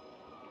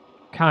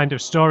kind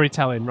of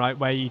storytelling, right?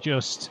 Where you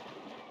just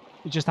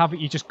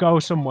go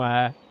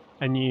somewhere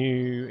and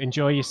you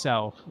enjoy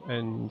yourself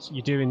and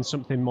you're doing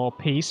something more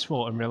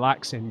peaceful and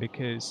relaxing,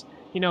 because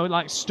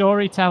like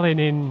storytelling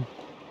in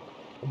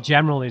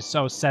general is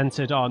so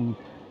centered on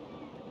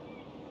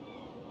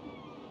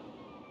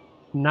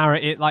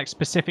narrative, like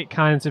specific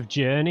kinds of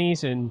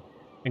journeys and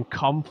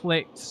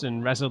conflicts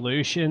and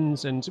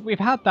resolutions, and we've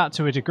had that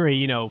to a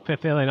degree,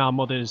 fulfilling our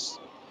mother's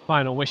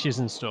final wishes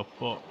and stuff,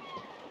 but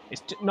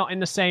it's not in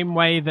the same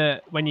way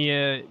that when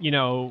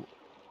you're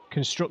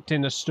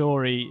constructing a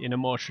story in a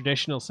more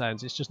traditional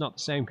sense. It's just not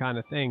the same kind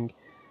of thing.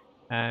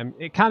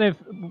 It kind of,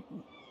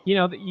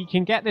 that you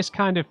can get this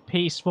kind of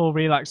peaceful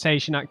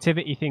relaxation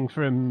activity thing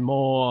from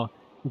more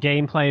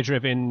gameplay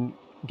driven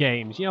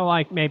games,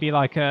 like maybe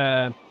like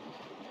a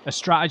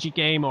strategy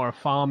game or a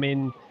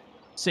farming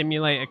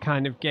simulator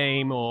kind of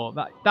game, or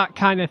that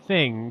kind of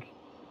thing.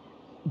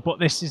 But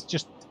this is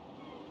just,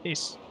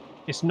 it's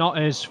not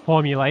as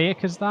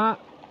formulaic as that.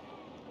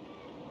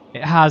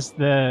 It has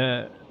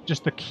the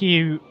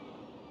cute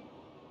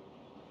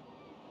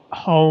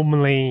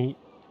homely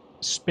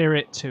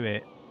spirit to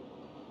it,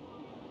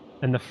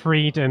 and the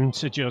freedom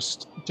to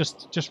just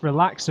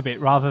relax a bit,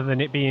 rather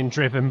than it being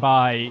driven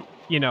by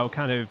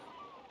kind of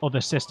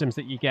other systems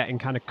that you get in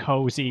kind of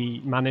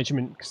cozy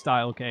management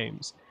style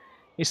games.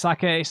 It's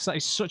like it's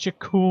such a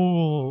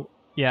cool,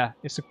 yeah.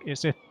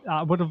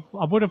 I would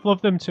have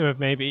loved them to have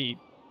maybe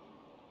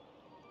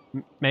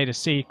made a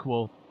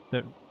sequel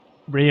that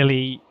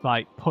really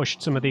like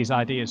pushed some of these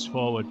ideas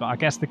forward, but I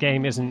guess the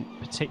game isn't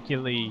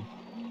particularly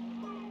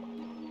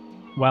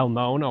well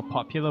known or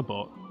popular.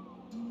 But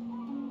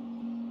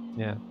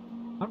yeah,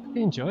 I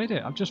really enjoyed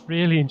it. I've just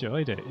really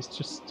enjoyed it. It's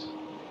just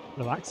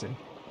relaxing.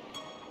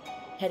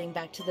 Heading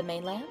back to the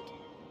mainland?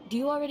 Do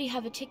you already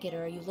have a ticket,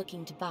 or are you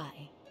looking to buy?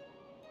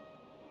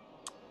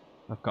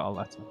 I've got a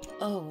letter.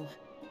 Oh,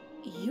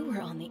 you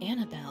were on the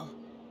Annabelle.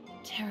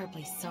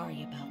 Terribly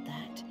sorry about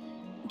that.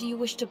 Do you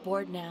wish to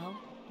board now?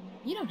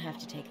 You don't have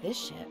to take this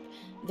ship.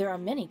 There are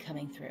many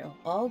coming through,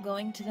 all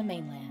going to the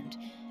mainland.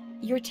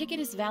 Your ticket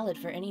is valid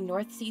for any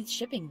North Seas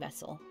shipping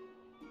vessel.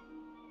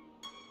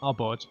 I'll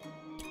board.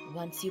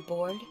 Once you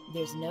board,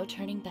 there's no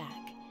turning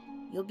back.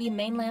 You'll be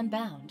mainland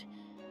bound.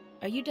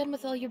 Are you done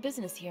with all your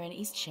business here in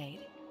Eastshade?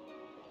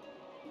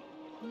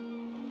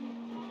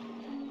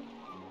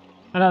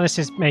 I know this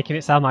is making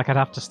it sound like I'd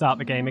have to start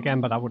the game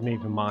again, but I wouldn't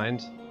even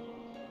mind.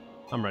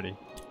 I'm ready.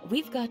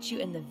 We've got you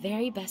in the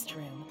very best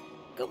room.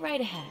 Go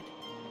right ahead.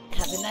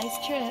 Have a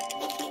nice trip.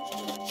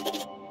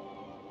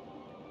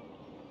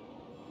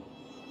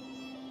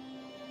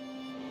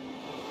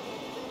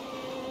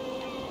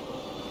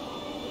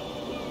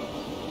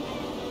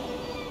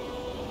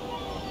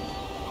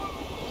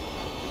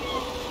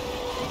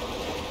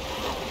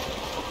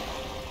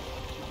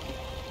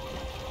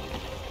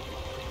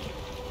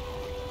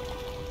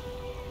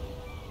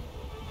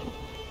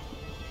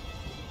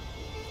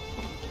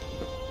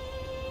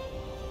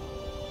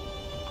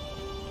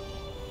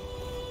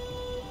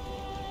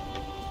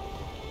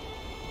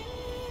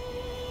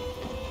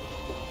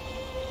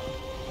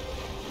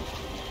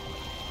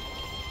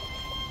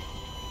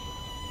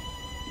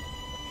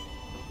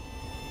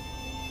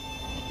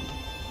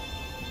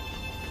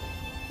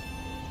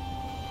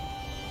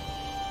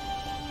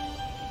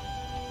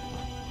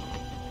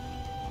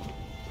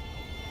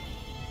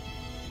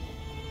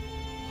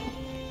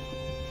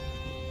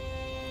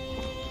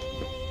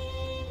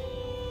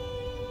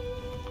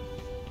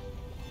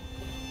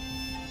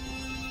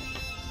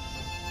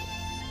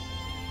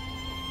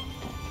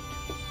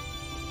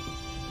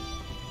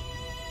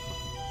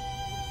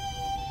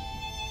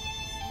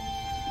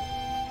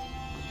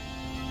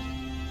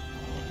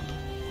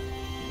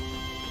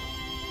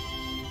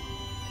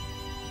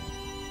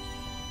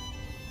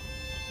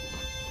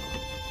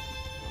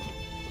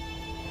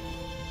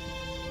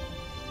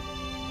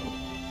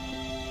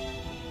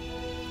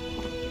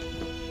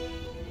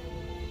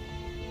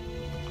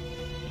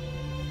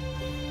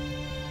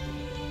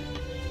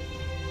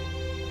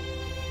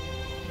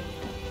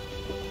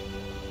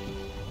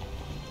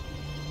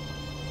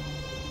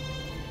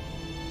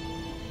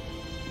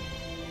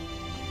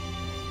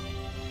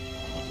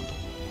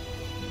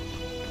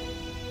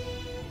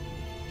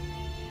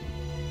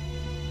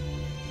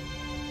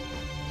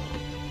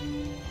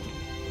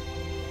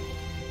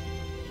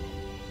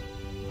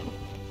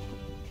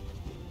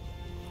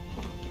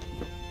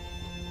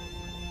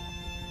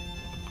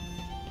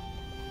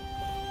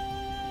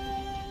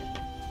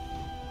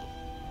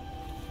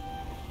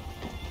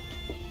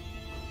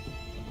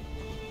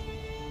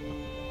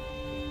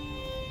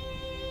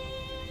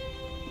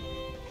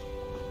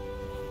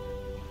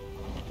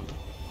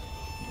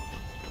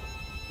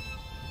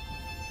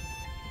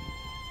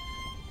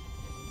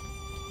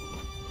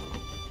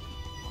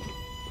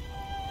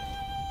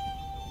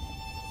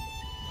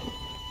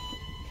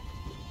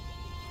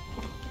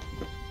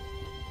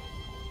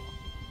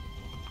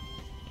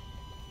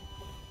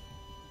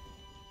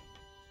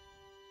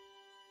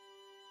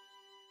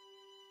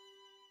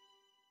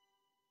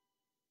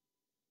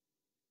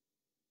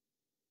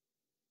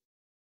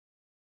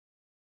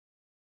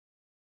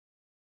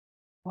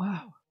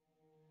 Wow.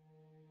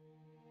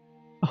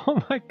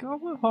 Oh my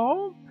god, we're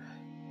home?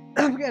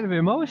 I'm getting a bit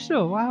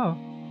emotional, wow.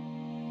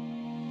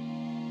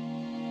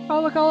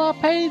 Oh, look at all our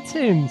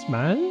paintings,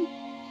 man.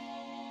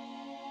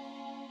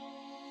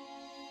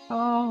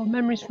 Oh,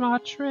 memories from our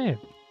trip.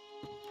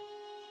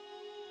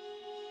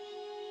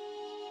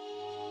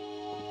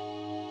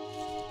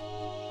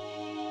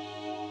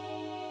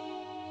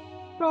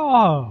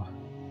 Oh.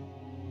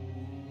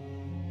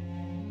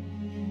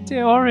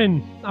 Dear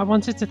Orin, I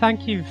wanted to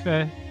thank you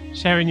for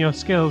sharing your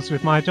skills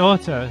with my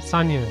daughter,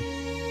 Sanya.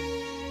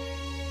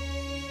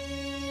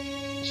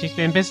 She's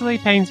been busily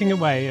painting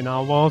away and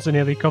our walls are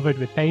nearly covered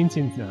with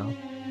paintings now.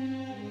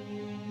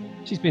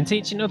 She's been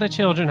teaching other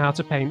children how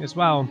to paint as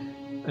well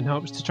and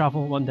hopes to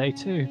travel one day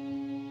too.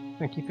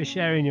 Thank you for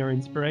sharing your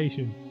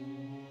inspiration.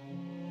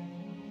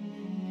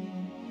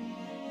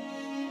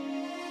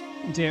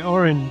 Dear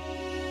Orin,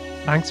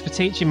 thanks for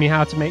teaching me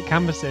how to make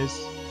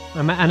canvases.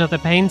 I met another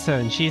painter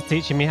and she's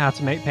teaching me how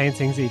to make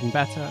paintings even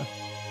better.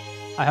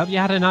 I hope you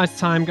had a nice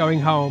time going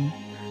home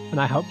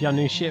and I hope your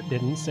new ship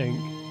didn't sink.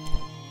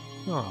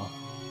 Oh.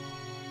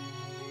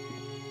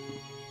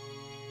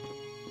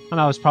 I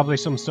know there's probably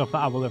some stuff that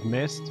I will have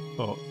missed,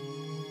 but...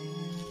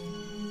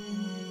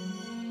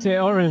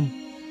 Dear Orin,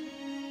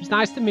 it's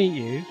nice to meet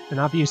you and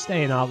have you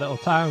stay in our little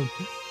town.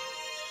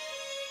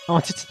 I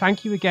wanted to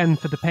thank you again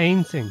for the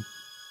painting.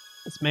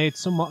 It's made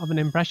somewhat of an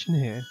impression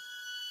here,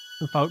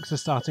 and folks are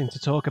starting to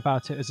talk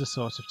about it as a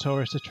sort of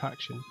tourist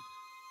attraction.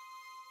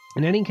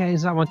 In any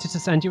case, I wanted to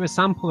send you a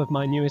sample of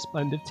my newest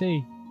blend of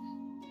tea.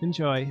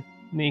 Enjoy,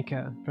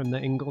 Nika from the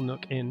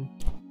Inglenook Inn.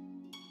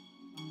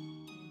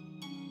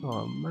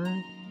 Oh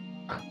man.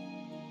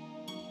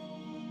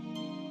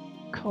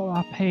 Look at all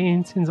our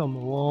paintings on the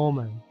wall,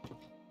 man.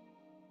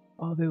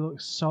 Oh, they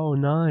look so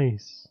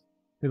nice.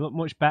 They look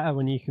much better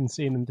when you can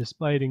see them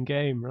displayed in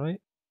game,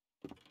 right?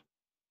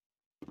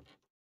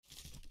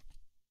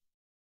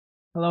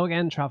 Hello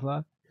again,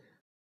 traveller.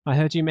 I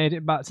heard you made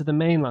it back to the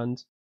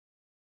mainland.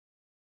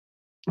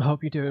 I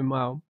hope you're doing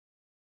well.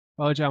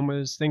 Bojan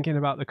was thinking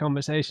about the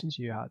conversations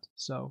you had,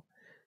 so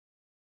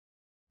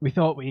we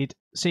thought we'd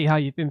see how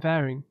you've been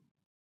faring.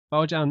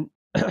 Bojan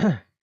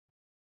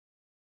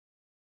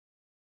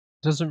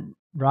doesn't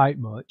write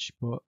much,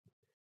 but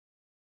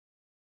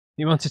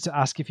he wanted to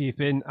ask if you've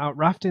been out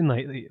rafting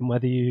lately and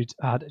whether you'd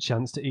had a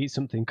chance to eat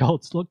something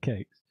called slug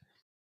cakes.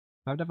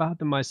 I've never had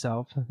them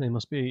myself. They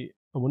must be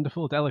a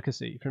wonderful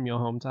delicacy from your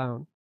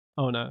hometown.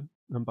 Oh no,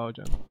 I'm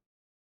Bojan.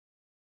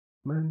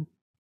 Man.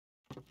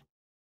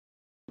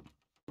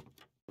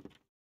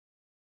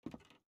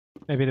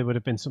 Maybe there would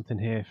have been something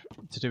here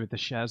to do with the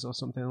shares or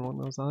something along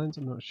those lines,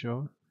 I'm not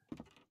sure.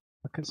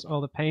 Look at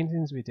all the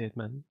paintings we did,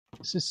 man.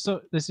 This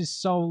is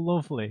so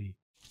lovely.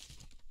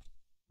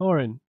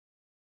 Orin,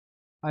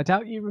 I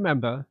doubt you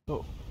remember,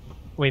 but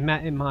we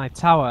met in my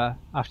tower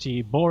after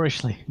you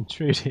boorishly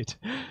intruded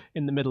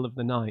in the middle of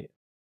the night.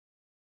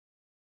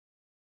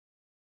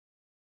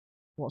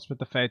 What's with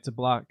the fade to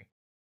black?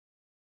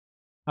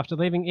 After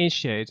leaving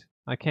Eastshade,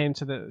 I came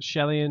to the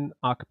Shellian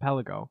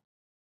archipelago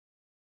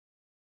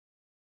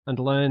and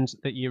learned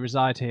that you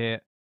reside here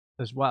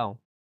as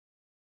well.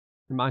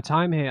 In my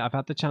time here, I've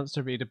had the chance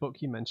to read a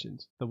book you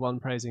mentioned, the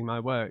one praising my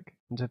work,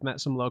 and have met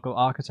some local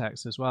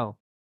architects as well.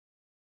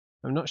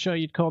 I'm not sure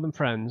you'd call them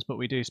friends, but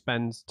we do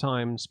spend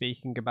time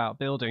speaking about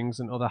buildings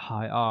and other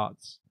high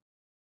arts.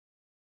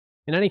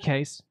 In any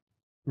case,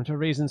 and for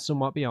reasons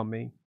somewhat beyond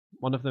me,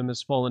 one of them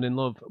has fallen in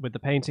love with the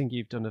painting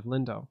you've done of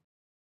Lindo.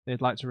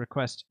 They'd like to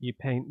request you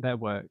paint their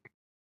work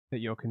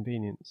at your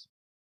convenience.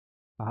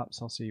 Perhaps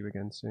I'll see you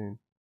again soon.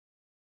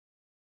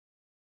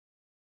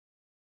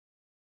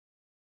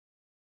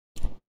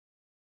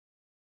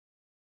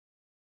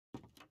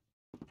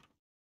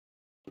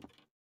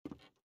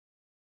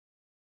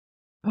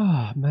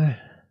 Oh, man.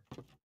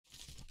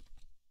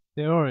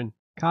 Dear Orin,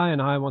 Kai and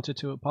I wanted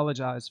to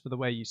apologise for the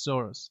way you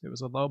saw us. It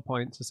was a low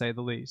point, to say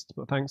the least,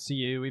 but thanks to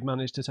you, we've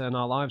managed to turn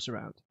our lives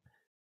around.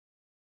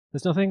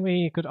 There's nothing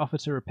we could offer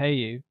to repay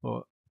you,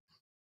 but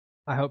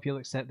I hope you'll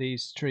accept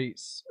these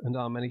treats and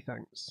our many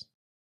thanks.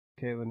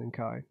 Kaelin and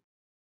Kai,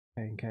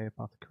 K&K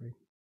Apothecary.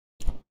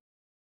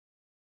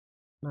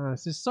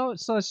 This is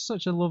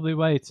such a lovely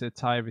way to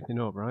tie everything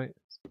up, right?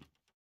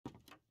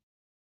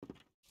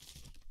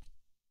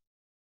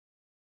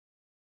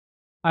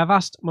 I've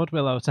asked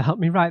Mudwillow to help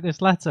me write this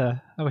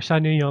letter. I wish I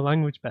knew your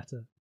language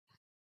better.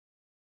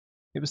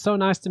 It was so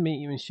nice to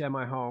meet you and share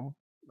my home.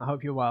 I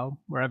hope you're well,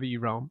 wherever you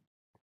roam.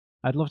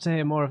 I'd love to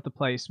hear more of the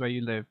place where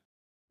you live.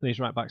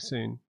 Please write back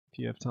soon, if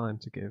you have time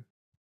to give.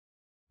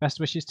 Best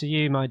wishes to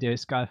you, my dear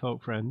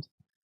Skyfolk friend.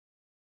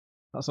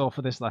 That's all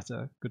for this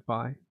letter.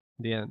 Goodbye.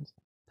 The end.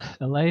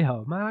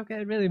 Alejo. Man, I'm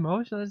getting really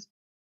emotional.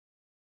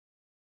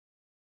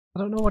 I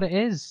don't know what it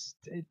is.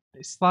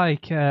 It's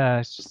like,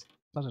 it's just,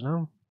 I don't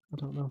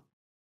know.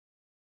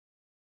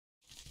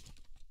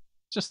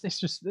 It's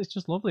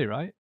just lovely,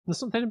 right? There's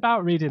something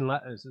about reading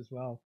letters as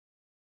well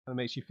that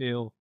makes you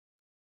feel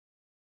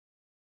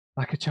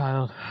like a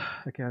child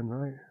again,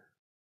 right?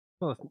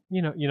 Well,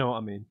 you know what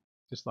I mean.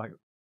 Just like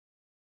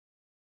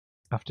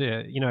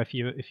After, you know, if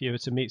you were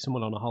to meet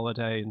someone on a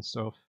holiday and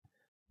stuff.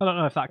 I don't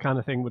know if that kind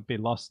of thing would be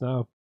lost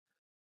now,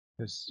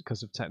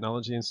 because of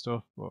technology and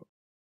stuff. But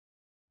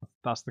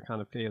that's the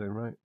kind of feeling,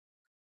 right?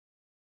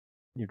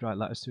 You'd write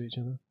letters to each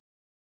other.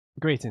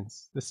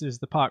 Greetings. This is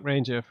the park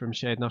ranger from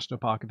Shade National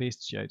Park of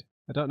Eastshade.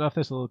 I don't know if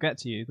this will get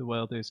to you. The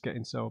world is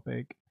getting so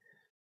big.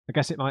 I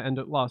guess it might end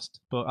up lost,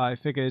 but I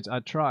figured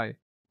I'd try.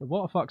 The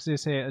water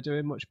foxes here are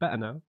doing much better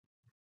now.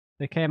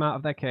 They came out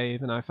of their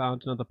cave and I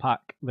found another pack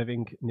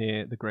living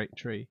near the great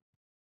tree.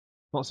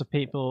 Lots of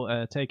people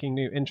are taking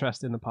new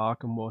interest in the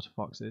park and water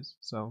foxes,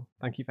 so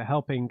thank you for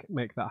helping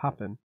make that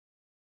happen.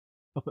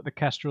 Up at the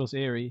Kestrel's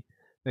Eyrie,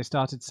 they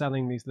started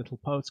selling these little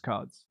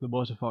postcards. The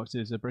water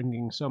foxes are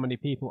bringing so many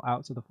people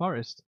out to the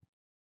forest.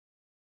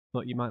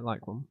 Thought you might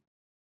like one.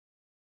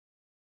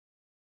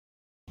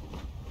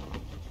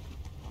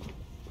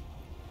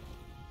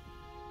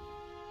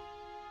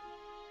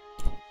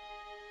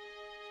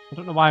 I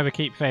don't know why we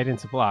keep fading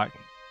to black.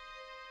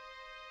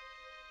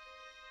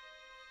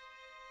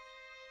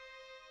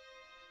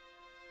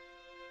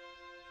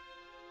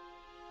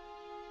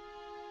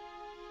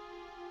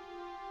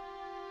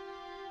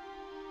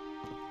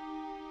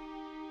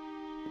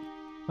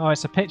 Oh,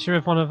 it's a picture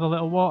of one of the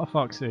little water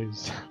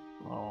foxes.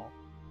 Oh.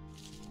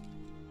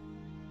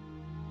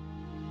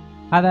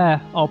 Hi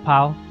there, old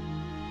pal.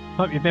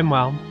 Hope you've been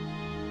well.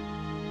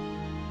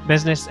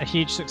 Business a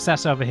huge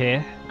success over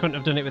here. Couldn't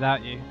have done it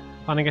without you.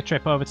 Planning a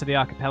trip over to the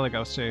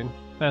archipelago soon.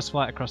 First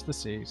flight across the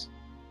seas.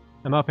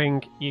 I'm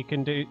hoping you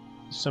can do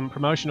some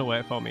promotional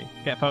work for me.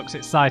 Get folks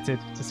excited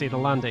to see the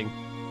landing.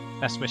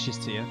 Best wishes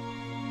to you.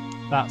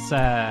 That's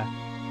the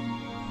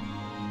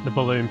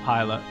balloon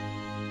pilot.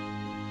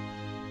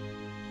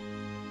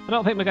 I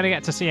don't think we're going to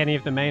get to see any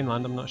of the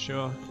mainland, I'm not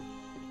sure.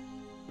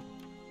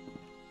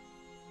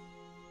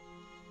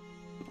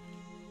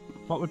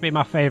 What would be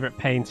my favourite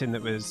painting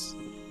that was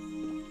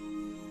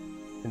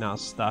in our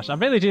stash? I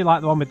really do like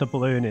the one with the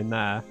balloon in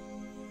there.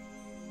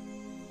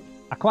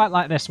 I quite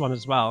like this one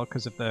as well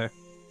because of the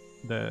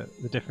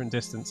different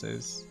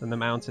distances and the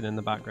mountain in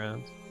the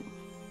background.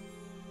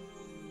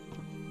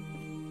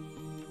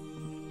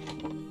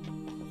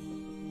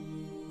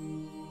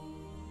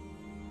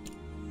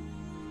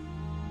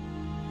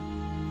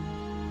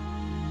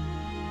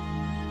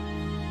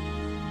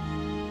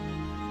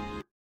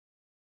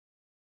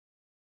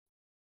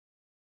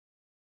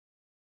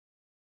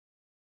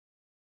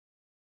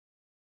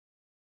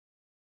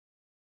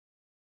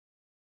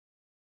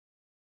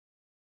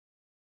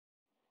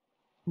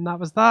 And that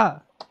was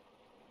that.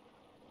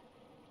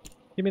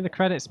 Give me the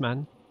credits,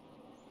 man.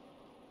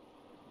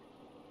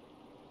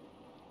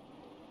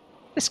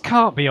 This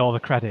can't be all the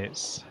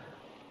credits.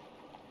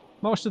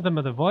 Most of them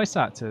are the voice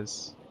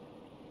actors.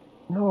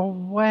 No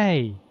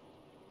way.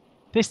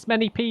 This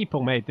many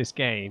people made this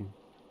game.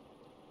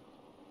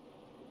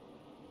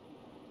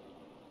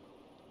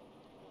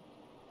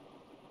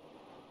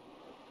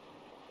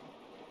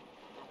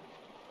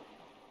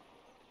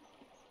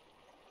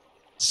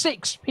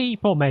 Six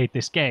people made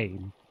this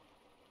game.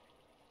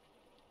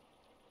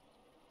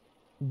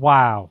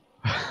 Wow.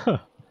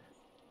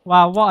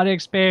 Wow, what an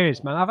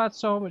experience, man. I've had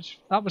so much...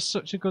 That was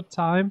such a good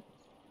time.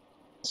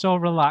 So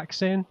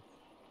relaxing.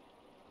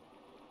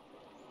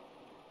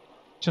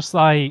 Just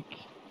like...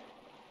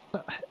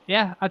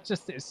 Yeah,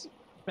 it's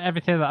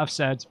everything that I've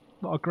said.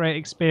 What a great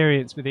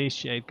experience with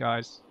Eastshade,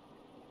 guys.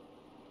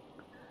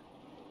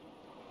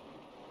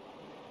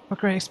 What a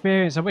great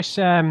experience. I wish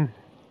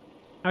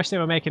they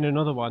were making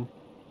another one.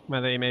 Where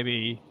they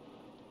maybe...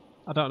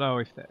 I don't know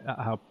if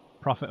how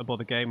profitable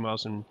the game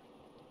was and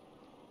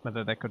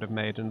whether they could have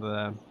made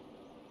another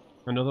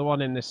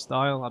one in this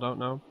style. I don't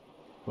know.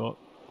 But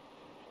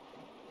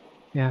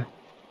yeah.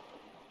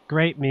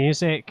 Great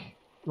music.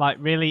 Like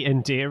really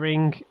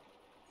endearing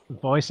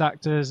voice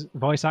acting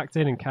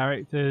and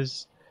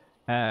characters.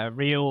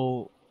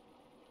 Real,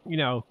 you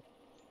know,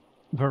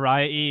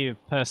 variety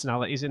of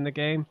personalities in the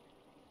game.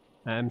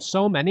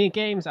 So many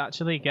games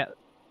actually get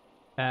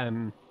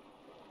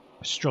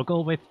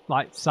struggle with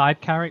like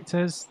side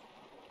characters,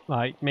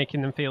 like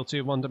making them feel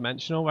too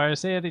one-dimensional,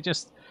 whereas here they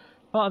just,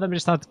 a lot of them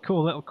just had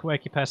cool little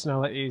quirky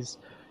personalities,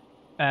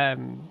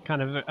 kind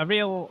of a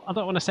real, I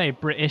don't want to say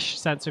British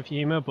sense of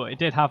humour, but it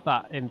did have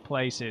that in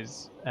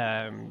places,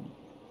 that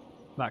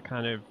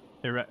kind of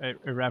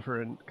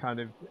irreverent kind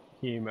of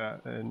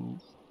humour,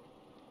 and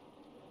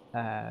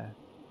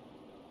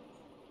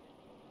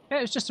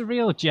it was just a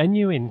real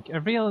genuine, I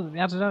don't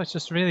know, it's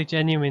just a really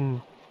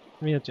genuine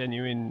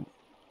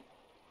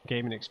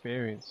gaming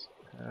experience.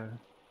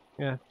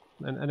 Yeah,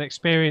 an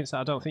experience that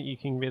I don't think you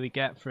can really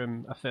get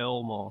from a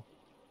film or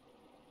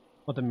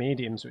other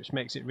mediums, which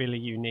makes it really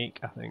unique,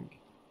 I think.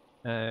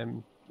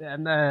 And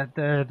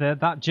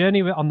that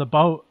journey on the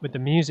boat with the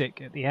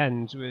music at the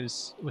end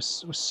was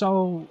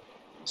so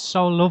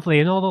lovely,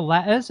 and all the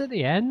letters at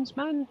the end,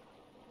 man,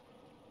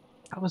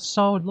 that was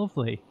so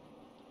lovely.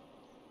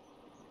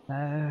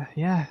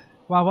 Yeah.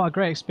 Wow, what a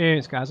great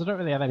experience, guys. I don't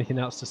really have anything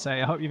else to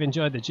say. I hope you've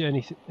enjoyed the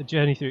journey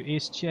through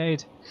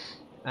Eastshade.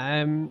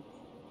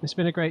 It's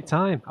been a great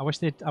time. I wish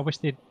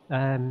they'd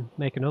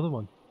make another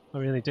one. I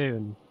really do,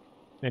 and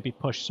maybe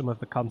push some of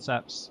the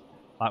concepts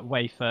like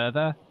way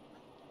further.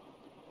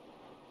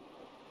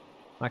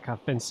 Like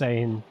I've been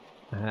saying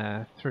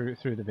through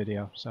the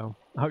video. So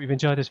I hope you've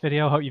enjoyed this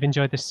video. I hope you've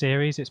enjoyed this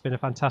series. It's been a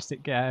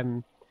fantastic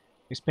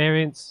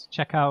experience.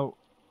 Check out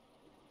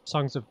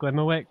Songs of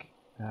Glimmerwick.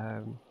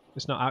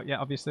 It's not out yet,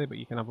 obviously, but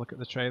you can have a look at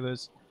the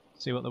trailers,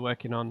 see what they're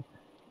working on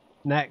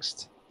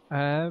next.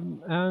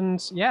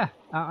 And yeah,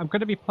 I'm going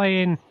to be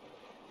playing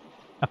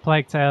A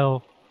Plague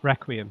Tale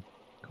Requiem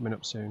coming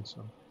up soon,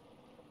 so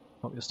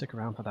hope you'll stick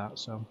around for that.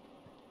 So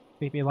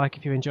leave me a like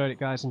if you enjoyed it,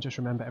 guys, and just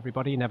remember,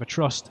 everybody, never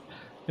trust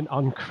an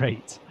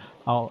on-crate.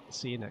 I'll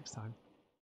see you next time.